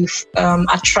ways to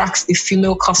attract the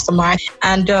female customer.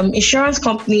 And insurance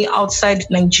company outside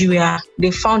Nigeria, they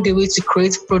found a way to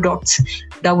create products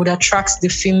that would attract the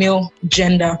female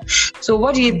gender. So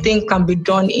what do you think can be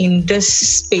done in this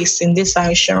space, in this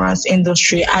insurance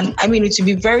industry? And it would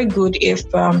be very good if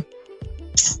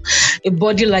a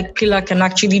body like Pillar can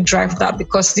actually drive that,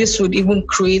 because this would even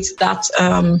create that,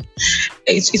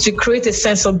 it will create a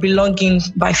sense of belonging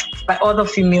by other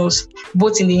females,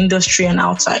 both in the industry and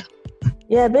outside.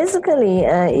 Yeah, basically,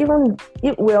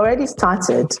 we've already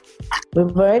started.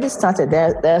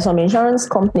 There are some insurance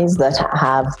companies that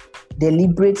have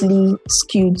deliberately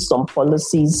skewed some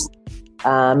policies,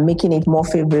 making it more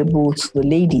favorable to the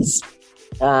ladies.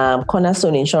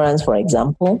 Cornerstone Insurance, for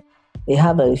example, they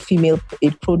have a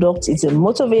product. It's a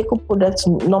motor vehicle product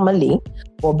normally,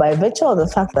 but by virtue of the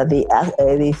fact that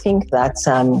they think that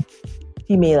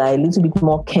female are a little bit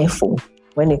more careful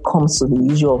when it comes to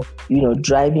the issue of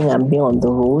driving and being on the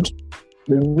road,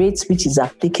 the rate which is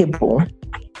applicable,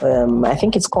 I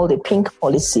think it's called a pink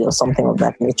policy or something of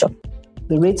that nature.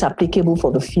 The rate applicable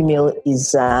for the female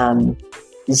is a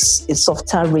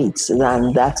softer rate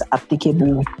than that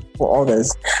applicable for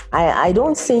others. I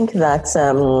don't think that,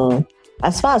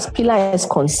 as far as PILA is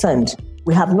concerned,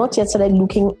 we have not yet started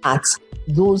looking at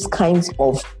those kinds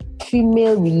of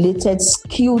female-related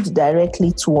skewed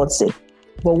directly towards it.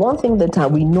 But one thing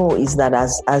that we know is that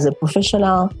as a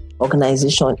professional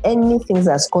organization, anything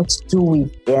that's got to do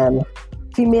with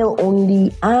female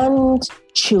only and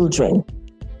children,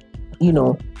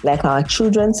 like our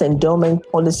children's endowment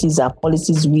policies are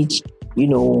policies which,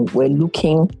 we're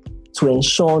looking to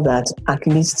ensure that at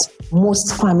least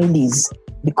most families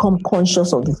become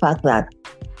conscious of the fact that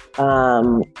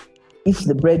if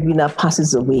the breadwinner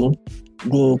passes away,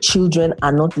 the children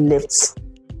are not left,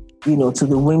 to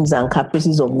the whims and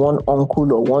caprices of one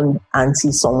uncle or one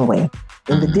auntie somewhere.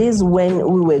 In the days when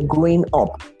we were growing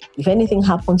up, if anything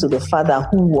happened to the father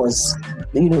who was,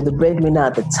 the breadwinner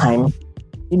at the time,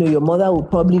 your mother would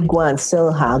probably go and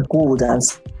sell her gold and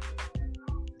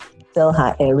sell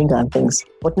her earring and things.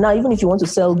 But now, even if you want to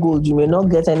sell gold, you may not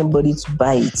get anybody to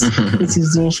buy it. It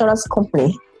is the insurance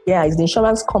company. Yeah, it's the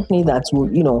insurance company that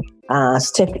will,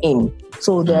 step in.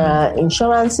 So there are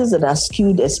insurances that are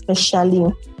skewed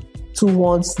especially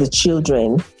towards the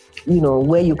children,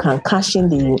 where you can cash in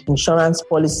the insurance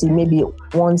policy maybe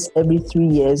once every 3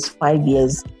 years, 5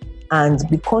 years. And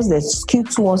because they're skewed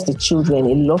towards the children,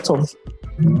 a lot of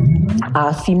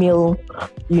our female,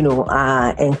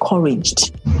 are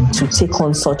encouraged to take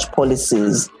on such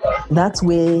policies. That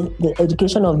way, the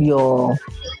education of your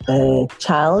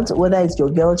child, whether it's your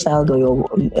girl child or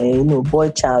your boy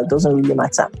child, doesn't really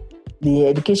matter. The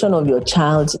education of your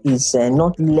child is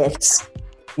not left,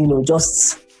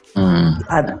 just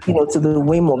to the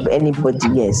whim of anybody.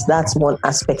 Yes, that's one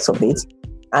aspect of it.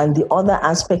 And the other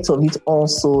aspect of it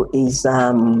also is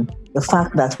the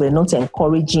fact that we're not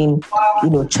encouraging,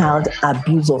 child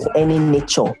abuse of any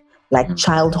nature, like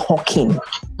child hawking,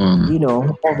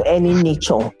 of any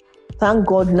nature. Thank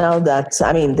God now that,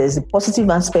 there's a positive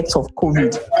aspect of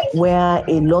COVID where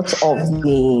a lot of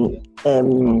the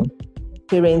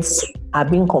parents are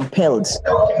being compelled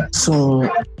to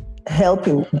help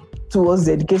towards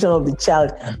the education of the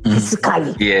child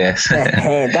physically. Yes.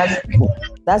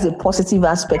 That's a positive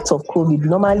aspect of COVID.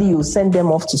 Normally, you send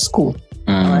them off to school.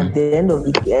 At the end of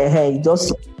the day, you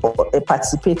just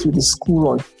participate with the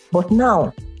school run. But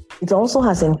now, it also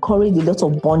has encouraged a lot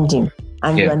of bonding.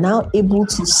 And you are now able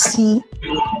to see,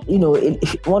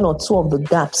 one or two of the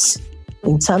gaps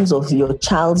in terms of your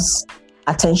child's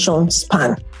attention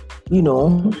span.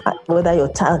 Whether your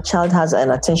child has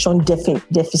an attention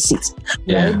deficit.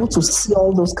 You are able to see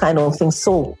all those kind of things.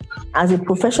 So, as a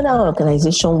professional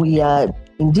organization, we are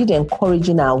indeed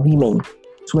encouraging our women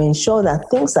to ensure that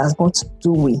things that's got to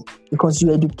do with, because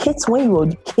when you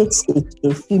educate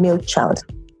a female child,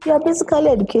 you are basically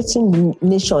educating the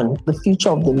nation, the future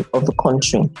of the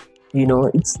country.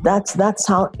 That's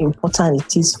how important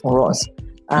it is for us.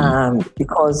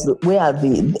 Because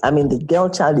the girl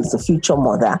child is the future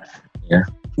mother. Yeah.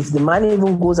 If the man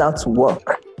even goes out to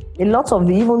work, a lot of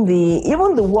even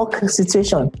the work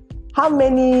situation, how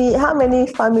many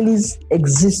families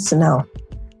exist now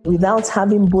without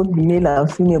having both the male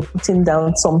and female putting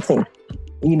down something,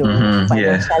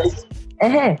 financially.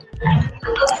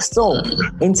 So,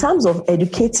 in terms of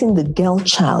educating the girl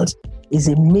child is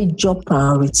a major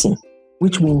priority,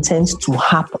 which we intend to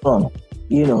harp on,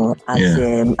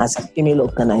 as a female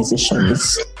organization.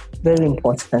 It's very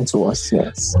important to us,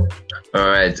 yes. All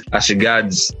right. As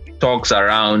regards talks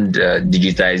around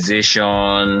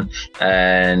digitization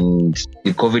and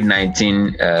the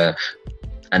COVID-19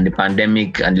 and the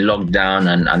pandemic and the lockdown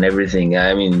and everything.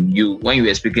 When you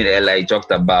were speaking earlier, you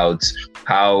talked about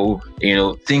how,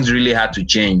 things really had to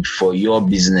change for your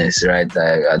business, right?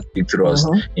 At Picturos,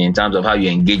 in terms of how you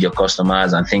engage your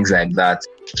customers and things like that.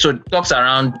 So talks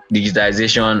around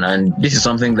digitization, and this is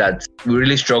something that we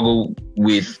really struggle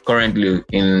with currently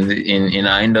in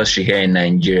our industry here in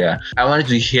Nigeria. I wanted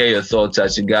to hear your thoughts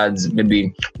as regards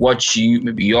maybe what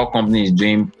your company is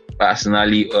doing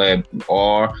personally,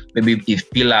 or maybe if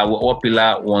what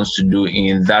PILA wants to do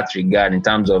in that regard, in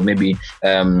terms of maybe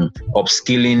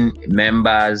upskilling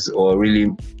members, or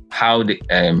really how the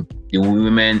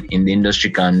women in the industry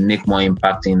can make more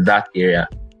impact in that area.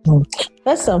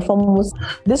 First and foremost,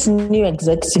 this new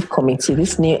executive committee,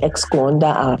 this new EXCO under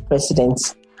our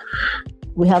president,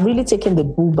 we have really taken the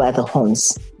bull by the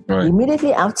horns. Right.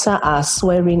 Immediately after our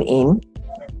swearing in,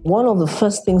 one of the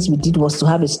first things we did was to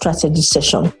have a strategy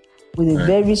session with a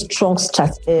very strong,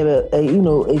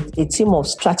 a team of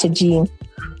strategy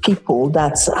people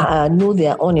that know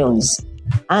their onions.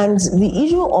 And the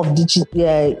issue of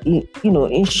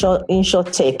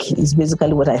InsurTech is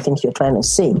basically what I think you're trying to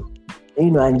say,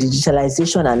 and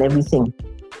digitalization and everything.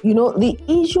 The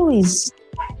issue is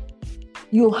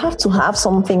you have to have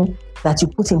something that you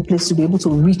put in place to be able to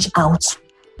reach out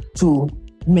to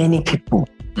many people.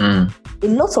 A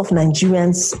lot of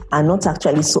Nigerians are not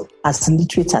actually as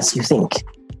literate as you think.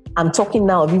 I'm talking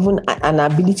now of even an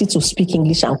ability to speak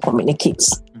English and communicate.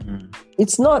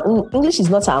 It's not, English is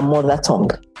not our mother tongue.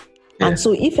 Yeah. And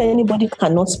so if anybody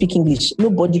cannot speak English,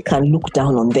 nobody can look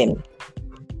down on them.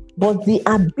 But the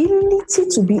ability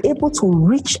to be able to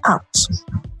reach out,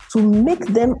 to make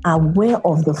them aware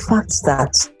of the fact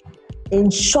that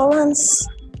insurance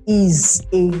is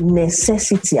a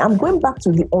necessity. I'm going back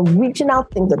to the original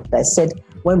thing that I said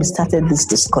when we started this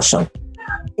discussion.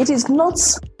 It's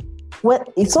not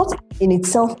in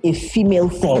itself a female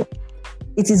thing.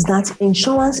 It is that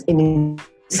insurance in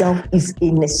itself is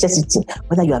a necessity,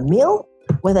 whether you are male,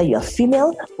 whether you are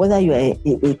female, whether you are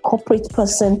a corporate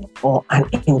person or an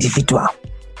individual.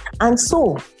 And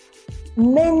so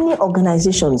many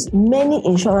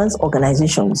insurance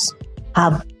organizations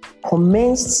have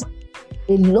commenced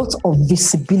a lot of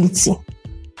visibility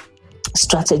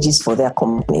strategies for their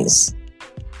companies.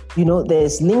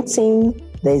 There's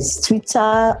LinkedIn, there's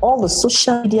Twitter, all the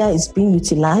social media is being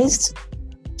utilized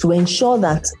to ensure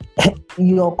that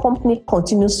your company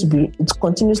continues to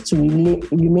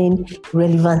remain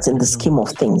relevant in the scheme of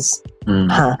things.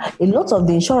 A lot of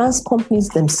the insurance companies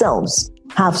themselves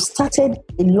have started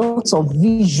a lot of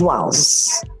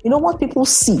visuals. What people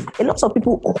see? A lot of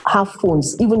people have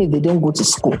phones, even if they don't go to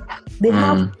school. They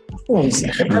have phones.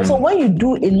 And so when you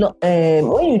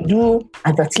do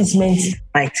advertisements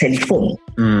by telephone,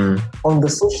 on the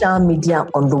social media,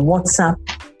 on the WhatsApp,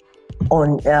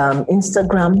 on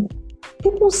Instagram,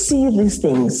 people see these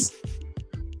things.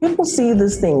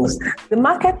 The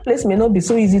marketplace may not be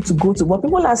so easy to go to, but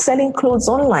people are selling clothes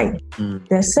online.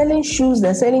 They're selling shoes,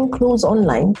 they're selling clothes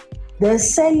online. They're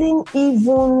selling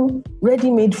even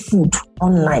ready-made food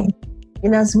online.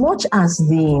 In as much as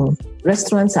the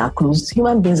restaurants are closed,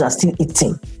 human beings are still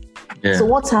eating. Yeah. So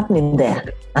what's happening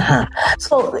there?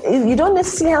 So you don't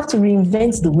necessarily have to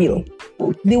reinvent the wheel.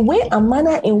 The way and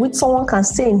manner in which someone can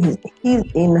stay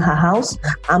in her house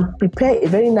and prepare a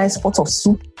very nice pot of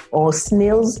soup or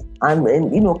snails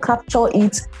and capture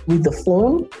it with the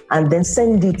phone and then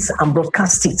send it and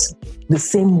broadcast it the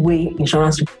same way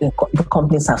insurance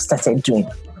companies have started doing.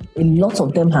 A lot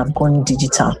of them have gone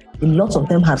digital. A lot of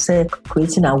them have started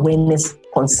creating awareness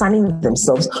concerning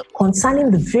themselves,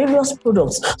 concerning the various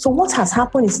products. So what has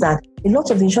happened is that a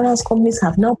lot of the insurance companies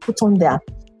have now put on their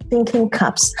thinking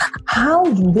caps. How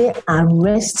do they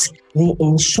arrest the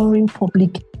insuring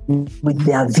public with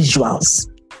their visuals?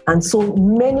 And so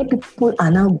many people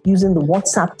are now using the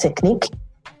WhatsApp technique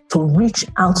to reach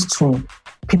out to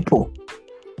people.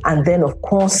 And then, of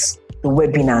course, the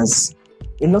webinars.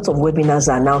 A lot of webinars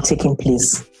are now taking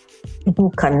place. People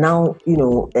can now,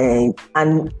 and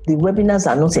the webinars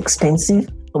are not expensive.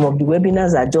 Some of the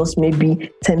webinars are just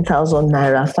maybe 10,000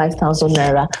 naira, 5,000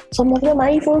 naira. Some of them are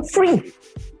even free,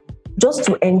 just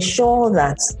to ensure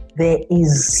that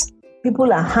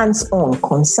people are hands-on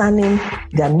concerning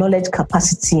their knowledge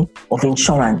capacity of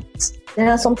insurance. There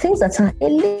are some things that are a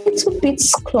little bit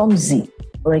clumsy.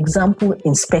 For example,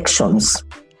 inspections.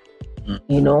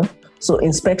 So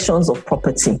inspections of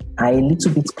property are a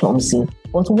little bit clumsy.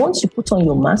 But once you put on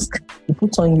your mask, you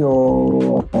put on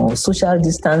your social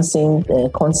distancing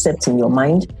concept in your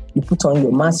mind, you put on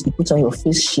your mask, you put on your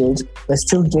face shield, we're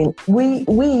still doing. We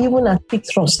even at Peak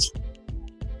Trust,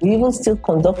 we even still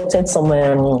conducted some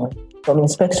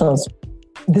inspections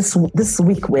this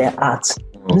week we're at.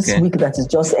 Okay. This week that is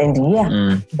just ending.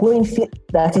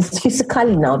 That is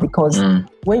physically now, because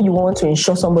when you want to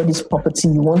insure somebody's property,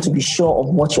 you want to be sure of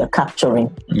what you're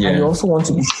capturing. And you also want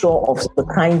to be sure of the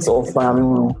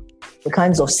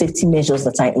kinds of safety measures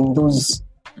that are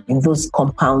in those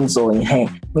compounds or in here.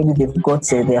 Maybe they've got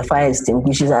their fire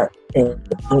extinguishers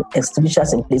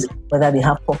in place, whether they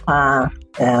have proper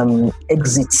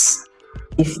exits.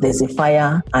 If there's a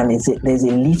fire and there's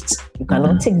a lift, you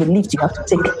cannot take the lift.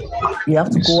 You have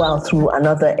to go out through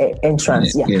another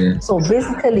entrance. So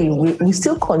basically, we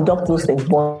still conduct those things,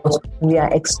 but we are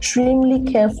extremely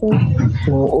careful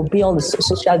to obey all the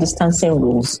social distancing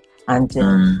rules, and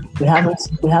we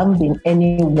haven't been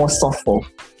any worse off for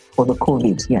for the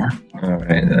COVID. Yeah. All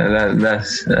right,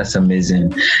 that's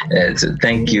amazing. So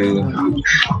thank you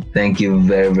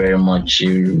very, very much.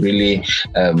 You really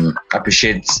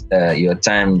appreciate your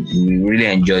time. We really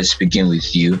enjoyed speaking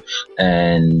with you,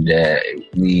 and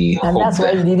we. And hope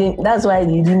that's why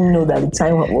you didn't know that the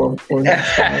time was.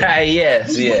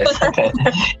 Yes.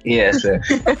 Yes. All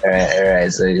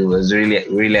right. So it was really,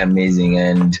 really amazing,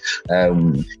 and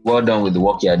well done with the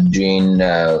work you are doing.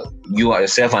 You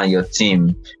yourself and your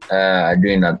team are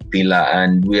doing at Pillar,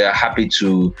 and we are happy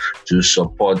to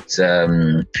support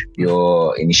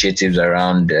your initiatives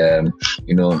around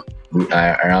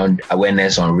around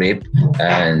awareness on rape,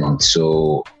 and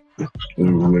so we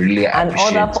really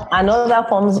appreciate other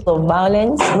forms of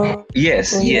violence.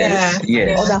 Yes,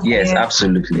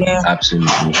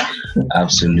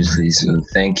 absolutely. So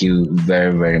thank you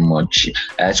very, very much.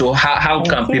 So how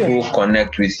can people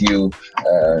connect with you?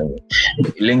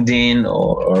 LinkedIn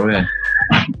or where?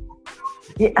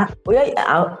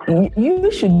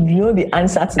 You should know the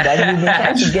answer to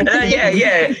that. You've been trying to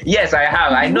get Yes, I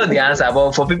have. I know the answer,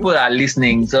 but for people that are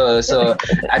listening, so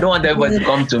I don't want everybody to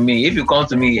come to me. If you come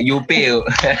to me, you pay.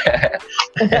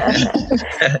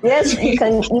 Yes, you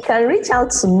can reach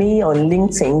out to me on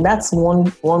LinkedIn. That's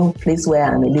one place where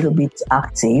I'm a little bit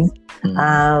active.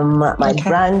 My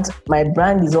brand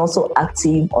is also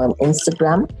active on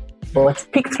Instagram. But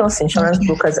Pictrust Insurance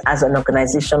Brokers as an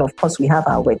organization, of course, we have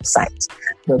our website,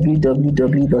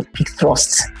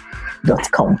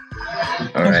 www.pictrust.com.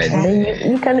 All right. And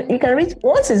then you can reach,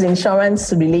 once it's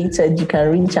insurance related, you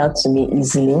can reach out to me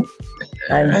easily.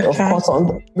 And of course,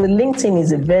 on the LinkedIn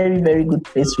is a very, very good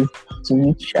place to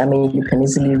reach. I mean, you can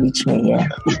easily reach me. Yeah.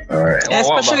 All right.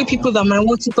 Especially people that might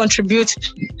want to contribute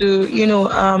to,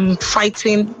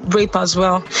 fighting rape as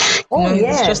well.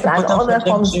 Yes, and other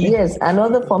forms. Yes, and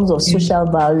other forms of social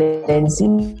violence.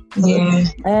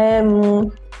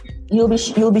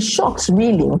 You'll be shocked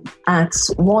really at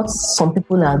what some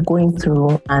people are going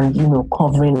through and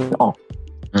covering up.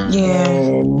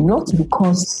 Not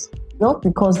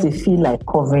because they feel like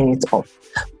covering it up,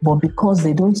 but because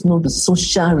they don't know the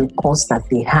social recourse that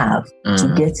they have to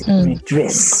get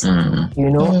redress.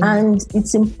 And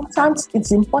it's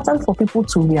important for people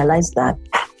to realize that,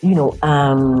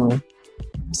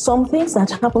 some things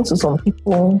that happen to some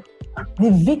people,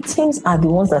 the victims are the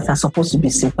ones that are supposed to be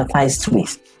sympathized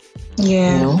with.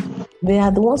 They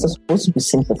are the ones that are supposed to be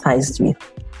sympathized with.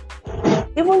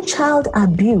 Even child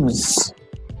abuse,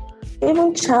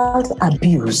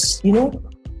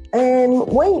 and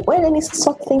when any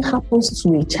something happens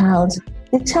to a child,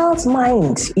 the child's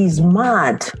mind is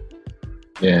mad.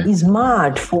 Is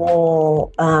mad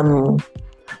for a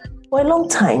long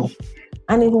time,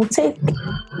 and it will take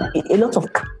a lot of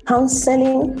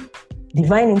counseling,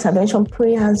 divine intervention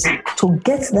prayers to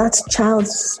get that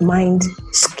child's mind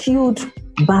skewed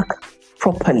back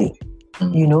properly,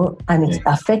 and it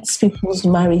affects people's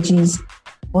marriages.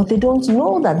 But they don't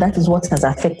know that is what has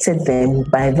affected them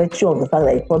by virtue of the fact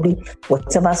that probably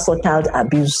whatever child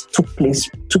abuse took place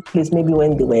maybe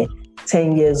when they were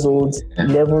 10 years old,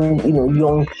 11,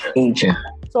 young age.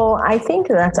 So I think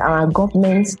that our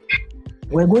government,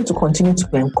 we're going to continue to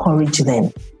encourage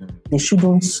them. They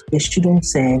shouldn't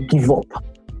give up.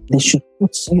 They should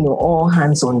put, all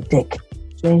hands on deck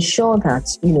to ensure that,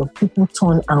 people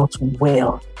turn out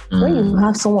well. When you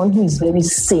have someone who is very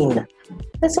sane,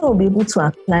 the person will be able to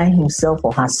apply himself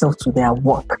or herself to their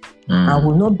work and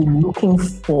will not be looking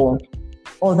for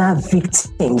other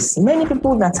victims. Many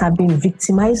people that have been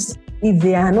victimized, if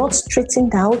they are not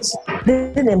straightened out,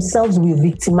 they themselves will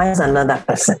victimize another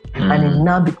person. And it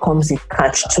now becomes a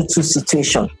catch-22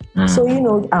 situation. So,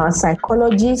 our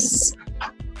psychologists,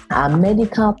 our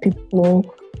medical people,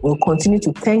 will continue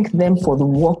to thank them for the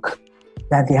work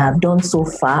that they have done so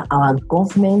far. Our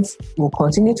government will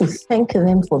continue to thank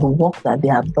them for the work that they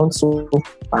have done so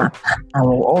far, and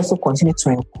will also continue to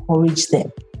encourage them,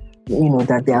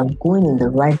 that they are going in the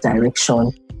right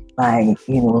direction by,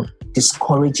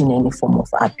 discouraging any form of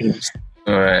abuse.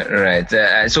 Right.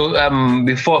 So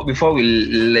before we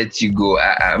let you go,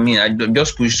 I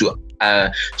just push to.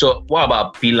 So what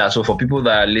about Pillar? So for people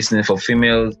that are listening, for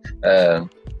female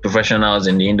professionals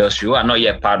in the industry who are not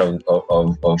yet part of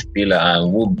Pillar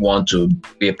and would want to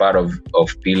be a part of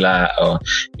Pillar,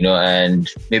 and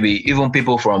maybe even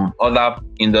people from other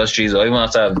industries or even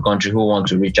outside of the country who want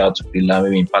to reach out to Pillar,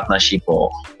 maybe in partnership or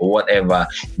whatever,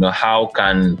 how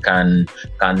can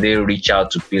they reach out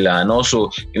to Pillar? And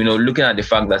also, looking at the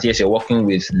fact that yes, you're working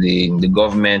with the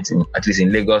government, at least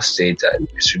in Lagos State,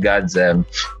 as regards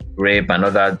rape and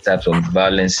other types of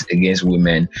violence against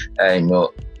women,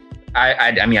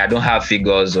 I mean, I don't have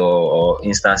figures or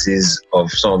instances of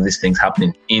some of these things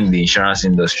happening in the insurance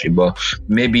industry, but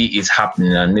maybe it's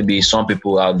happening, and maybe some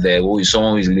people out there,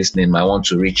 someone who is listening, might want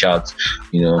to reach out,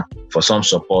 for some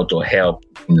support or help,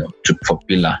 for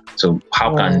Pillar. So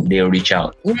how can they reach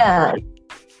out? Yeah.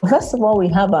 First of all, we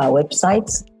have our website.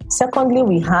 Secondly,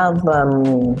 we have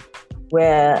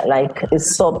where like a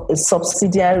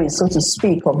subsidiary, so to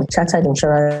speak, of the Chartered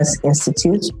Insurance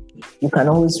Institute. You can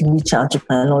always reach out, you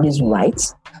can always write.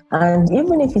 And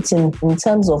even if it's in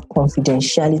terms of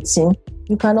confidentiality,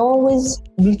 you can always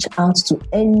reach out to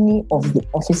any of the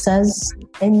officers,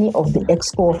 any of the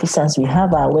EXCO officers. We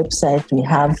have our website, we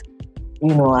have,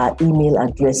 our email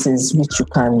addresses, which you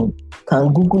can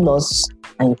Google us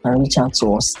and you can reach out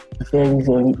to us very,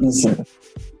 very easily.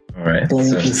 All right.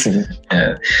 Very easily.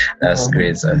 Yeah, that's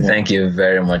great. So thank you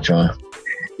very much, Ma.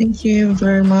 Thank you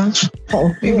very much.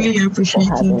 We really appreciate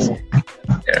it. All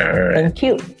right. Thank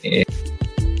you. Yeah.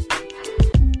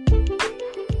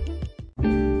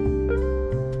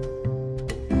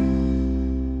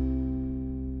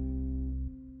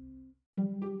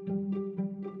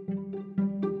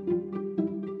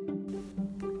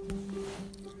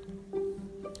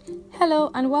 Hello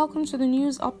and welcome to the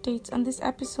news update on this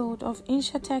episode of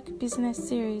InsurTech Business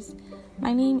Series.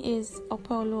 My name is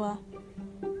Opeolua.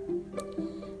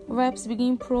 Reps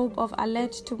begin probe of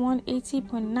alleged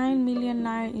 180.9 million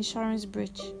naira insurance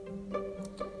breach.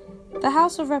 The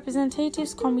House of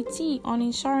Representatives Committee on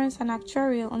Insurance and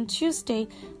Actuarial on Tuesday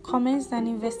commenced an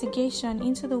investigation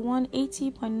into the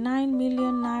 180.9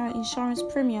 million naira insurance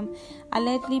premium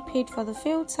allegedly paid for the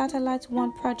failed Satellite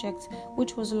 1 project,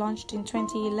 which was launched in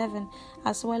 2011,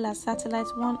 as well as Satellite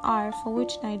 1R, for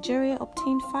which Nigeria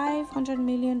obtained $500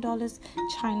 million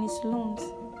Chinese loans.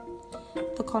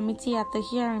 The committee at the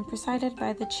hearing, presided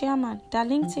by the chairman,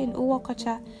 Darlington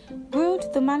Uwokocha,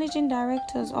 grilled the managing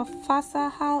directors of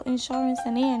FASA, HAL Insurance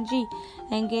and A&G,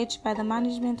 engaged by the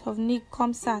management of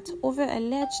NIG-COMSAT over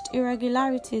alleged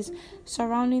irregularities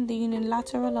surrounding the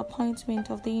unilateral appointment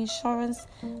of the insurance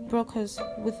brokers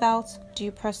without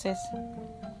due process.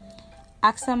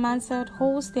 AXA Mansard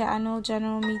holds their annual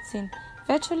general meeting,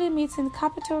 virtually meeting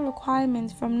capital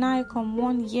requirements from NICOM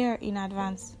 1 year in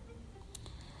advance.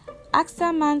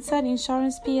 AXA Mansard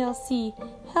Insurance PLC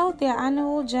held their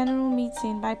annual general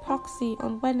meeting by proxy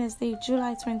on Wednesday,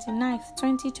 July 29,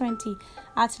 2020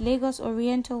 at Lagos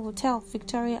Oriental Hotel,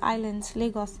 Victoria Island,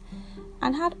 Lagos,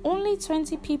 and had only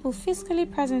 20 people physically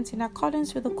present in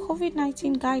accordance with the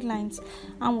COVID-19 guidelines,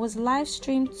 and was live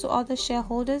streamed to other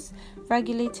shareholders,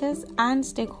 regulators, and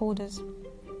stakeholders.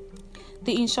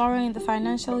 The insurer in the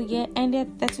financial year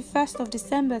ended 31st of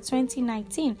December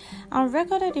 2019 and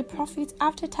recorded a profit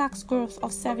after tax growth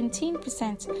of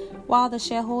 17%, while the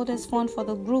shareholders' fund for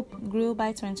the group grew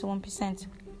by 21%.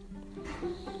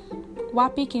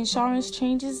 WAPIC Insurance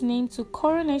changes name to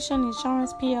Coronation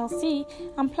Insurance PLC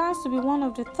and plans to be one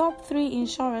of the top 3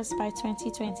 insurers by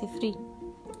 2023.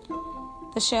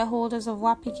 The shareholders of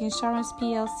WAPIC Insurance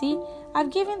PLC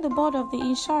have given the board of the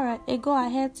insurer a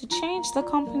go-ahead to change the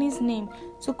company's name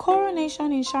to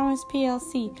Coronation Insurance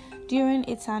PLC during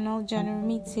its annual general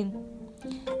meeting.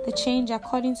 The change,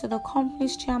 according to the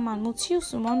company's chairman Mutiu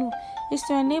Sumonu, is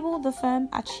to enable the firm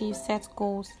achieve set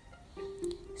goals.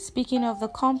 Speaking of the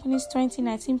company's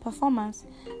 2019 performance,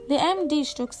 the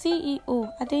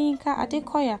MD/CEO Adeyinka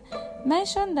Adekoya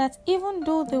mentioned that even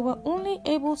though they were only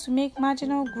able to make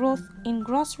marginal growth in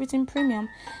gross written premium,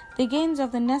 the gains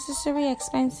of the necessary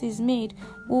expenses made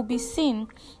will be seen,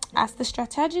 as the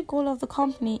strategic goal of the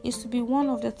company is to be one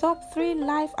of the top 3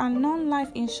 life and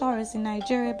non-life insurers in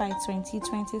Nigeria by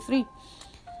 2023.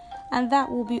 And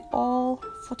that will be all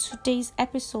for today's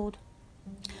episode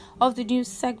of the news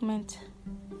segment.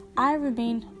 I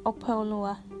remain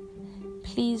Opeolua.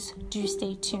 Please do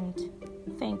stay tuned.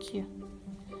 Thank you.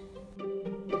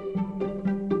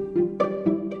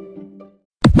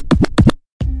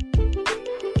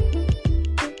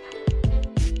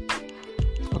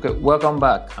 Okay, welcome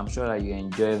back. I'm sure that you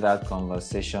enjoyed that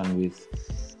conversation with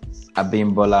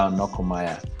Abimbola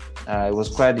Onokomaya. It was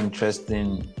quite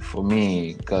interesting for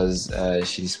me because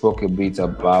she spoke a bit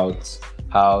about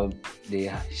how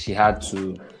she had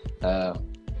to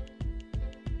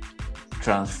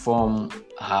transform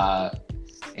her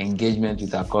engagement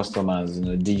with her customers,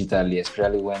 digitally,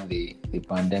 especially when the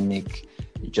pandemic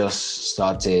just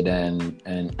started and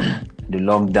the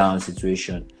lockdown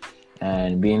situation.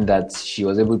 And being that she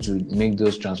was able to make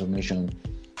those transformations,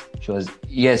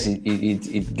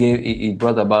 it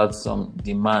brought about some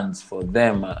demands for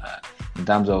them in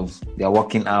terms of their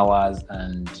working hours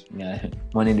and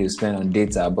money they spend on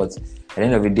data. But at the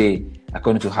end of the day,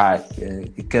 according to her,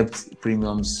 it kept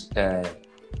premiums,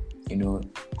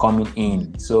 coming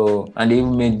in. So, and they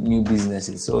even made new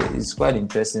businesses. So it's quite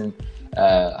interesting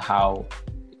how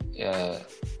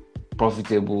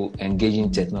profitable,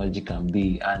 engaging technology can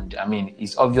be. And I mean,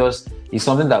 it's obvious. It's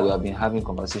something that we have been having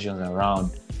conversations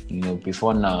around,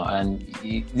 before now. And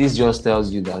this just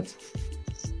tells you that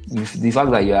the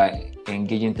fact that you are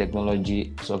engaging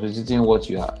technology, substituting what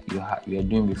you are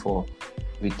doing before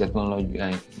with technology,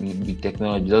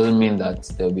 doesn't mean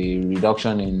that there'll be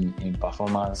reduction in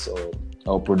performance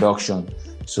or production.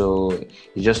 So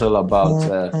it's just all about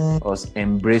us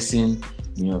embracing,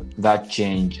 that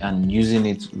change and using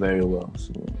it very well.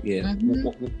 So yeah,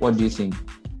 what do you think?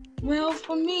 Well,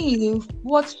 for me,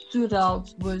 what stood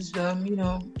out was,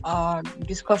 our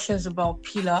discussions about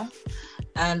Pillar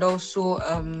and also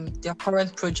their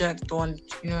current project on,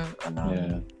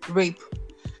 rape.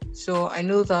 So I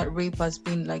know that rape has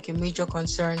been like a major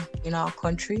concern in our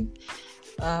country.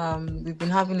 We've been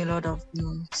having a lot of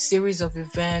series of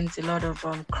events, a lot of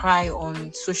cry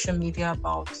on social media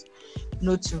about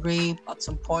no to rape. At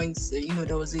some points,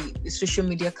 there was a social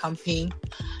media campaign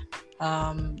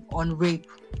on rape.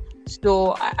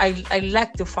 So I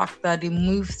like the fact that they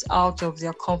moved out of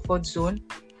their comfort zone,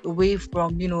 away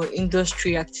from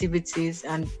industry activities,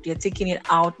 and they're taking it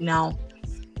out now,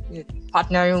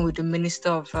 partnering with the Minister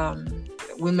of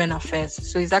Women Affairs.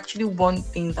 So it's actually one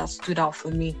thing that stood out for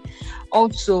me.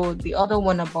 Also, the other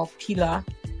one about Pillar,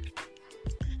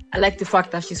 I like the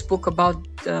fact that she spoke about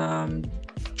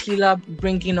Pillar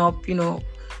bringing up,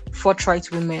 forthright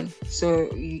women.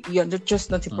 So you're just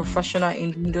not a professional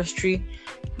in the industry.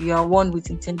 You are one with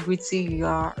integrity. You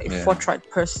are a forthright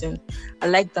person. I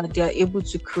like that they are able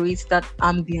to create that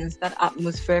ambience, that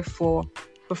atmosphere for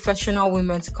professional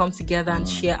women to come together and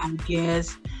share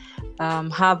ideas,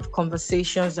 have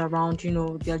conversations around,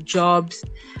 their jobs,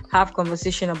 have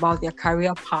conversation about their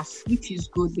career paths, which is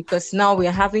good because now we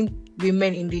are having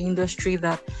women in the industry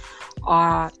that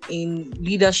are in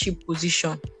leadership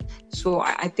position. So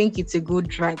I think it's a good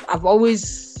drive. I've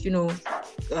always,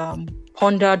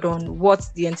 pondered on what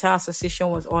the entire association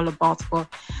was all about, but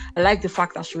I like the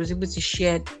fact that she was able to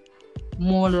shed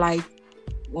more light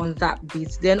on that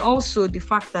bit. Then also the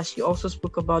fact that she also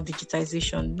spoke about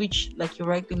digitization, which, like you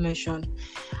rightly mentioned,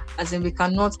 as in we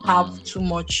cannot have too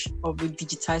much of a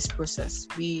digitized process.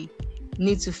 We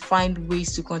need to find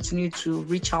ways to continue to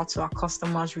reach out to our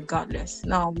customers regardless.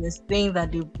 Now, we're saying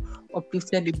that they've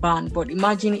uplifted the ban, but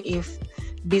imagine if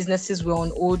businesses were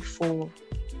on hold for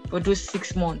those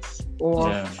 6 months,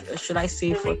 or should I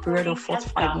say for a period of 4 to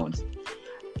 5 months.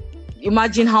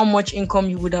 Imagine how much income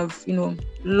you would have,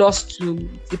 lost to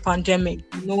the pandemic.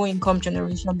 No income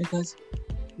generation because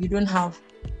you don't have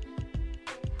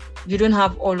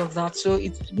all of that. So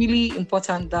it's really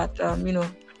important that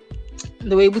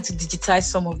they were able to digitize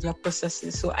some of their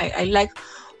processes. So I like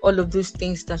all of those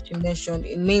things that you mentioned.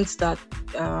 It means that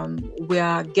we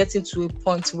are getting to a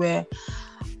point where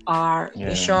our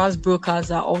insurance brokers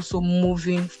are also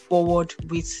moving forward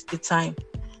with the time.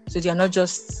 So they are not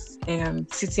just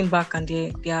sitting back and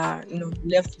they are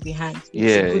left behind.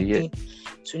 It's a good thing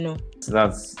to know.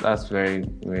 That's very,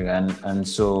 very, and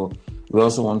so we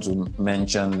also want to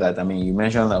mention that, you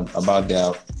mentioned about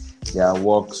their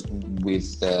works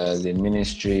with the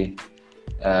Ministry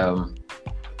of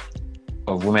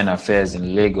Women Affairs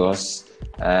in Lagos.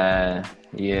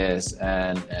 Yes,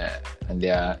 and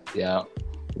their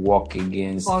work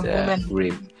against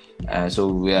rape. So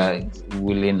we are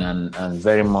willing and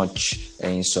very much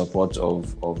in support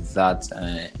of that,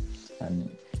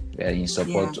 and we are in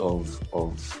support of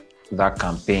that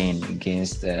campaign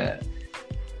against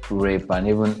rape and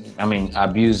even,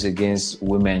 abuse against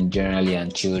women generally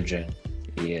and children.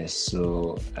 Yes,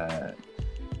 so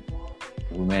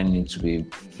women need to be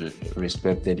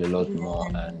respected a lot more,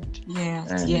 and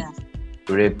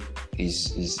rape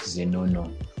is a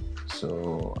no-no.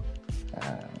 So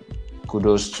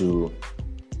kudos to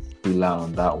Pillar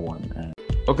on that one.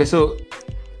 Okay, so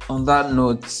on that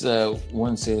note, I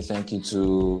want to say thank you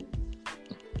to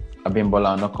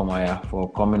Abimbola Onokomaya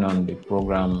for coming on the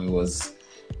program. It was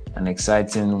an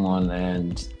exciting one,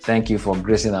 and thank you for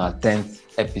gracing our 10th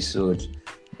episode.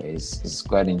 It's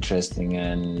quite interesting,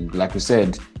 and like we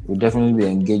said, we'll definitely be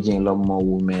engaging a lot more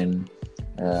women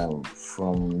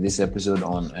from this episode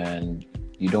on, and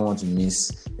you don't want to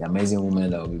miss the amazing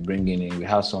women that we'll be bringing in. We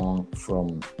have someone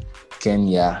from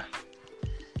Kenya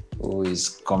who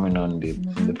is coming on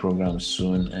the program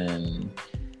soon, and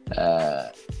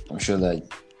I'm sure that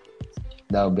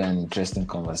will be an interesting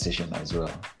conversation as well.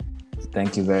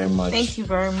 Thank you very much. Thank you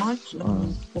very much for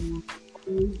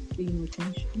always paying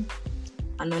attention.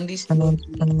 And on this note,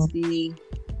 we say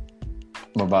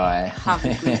bye-bye. have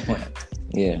a great one.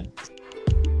 Yeah.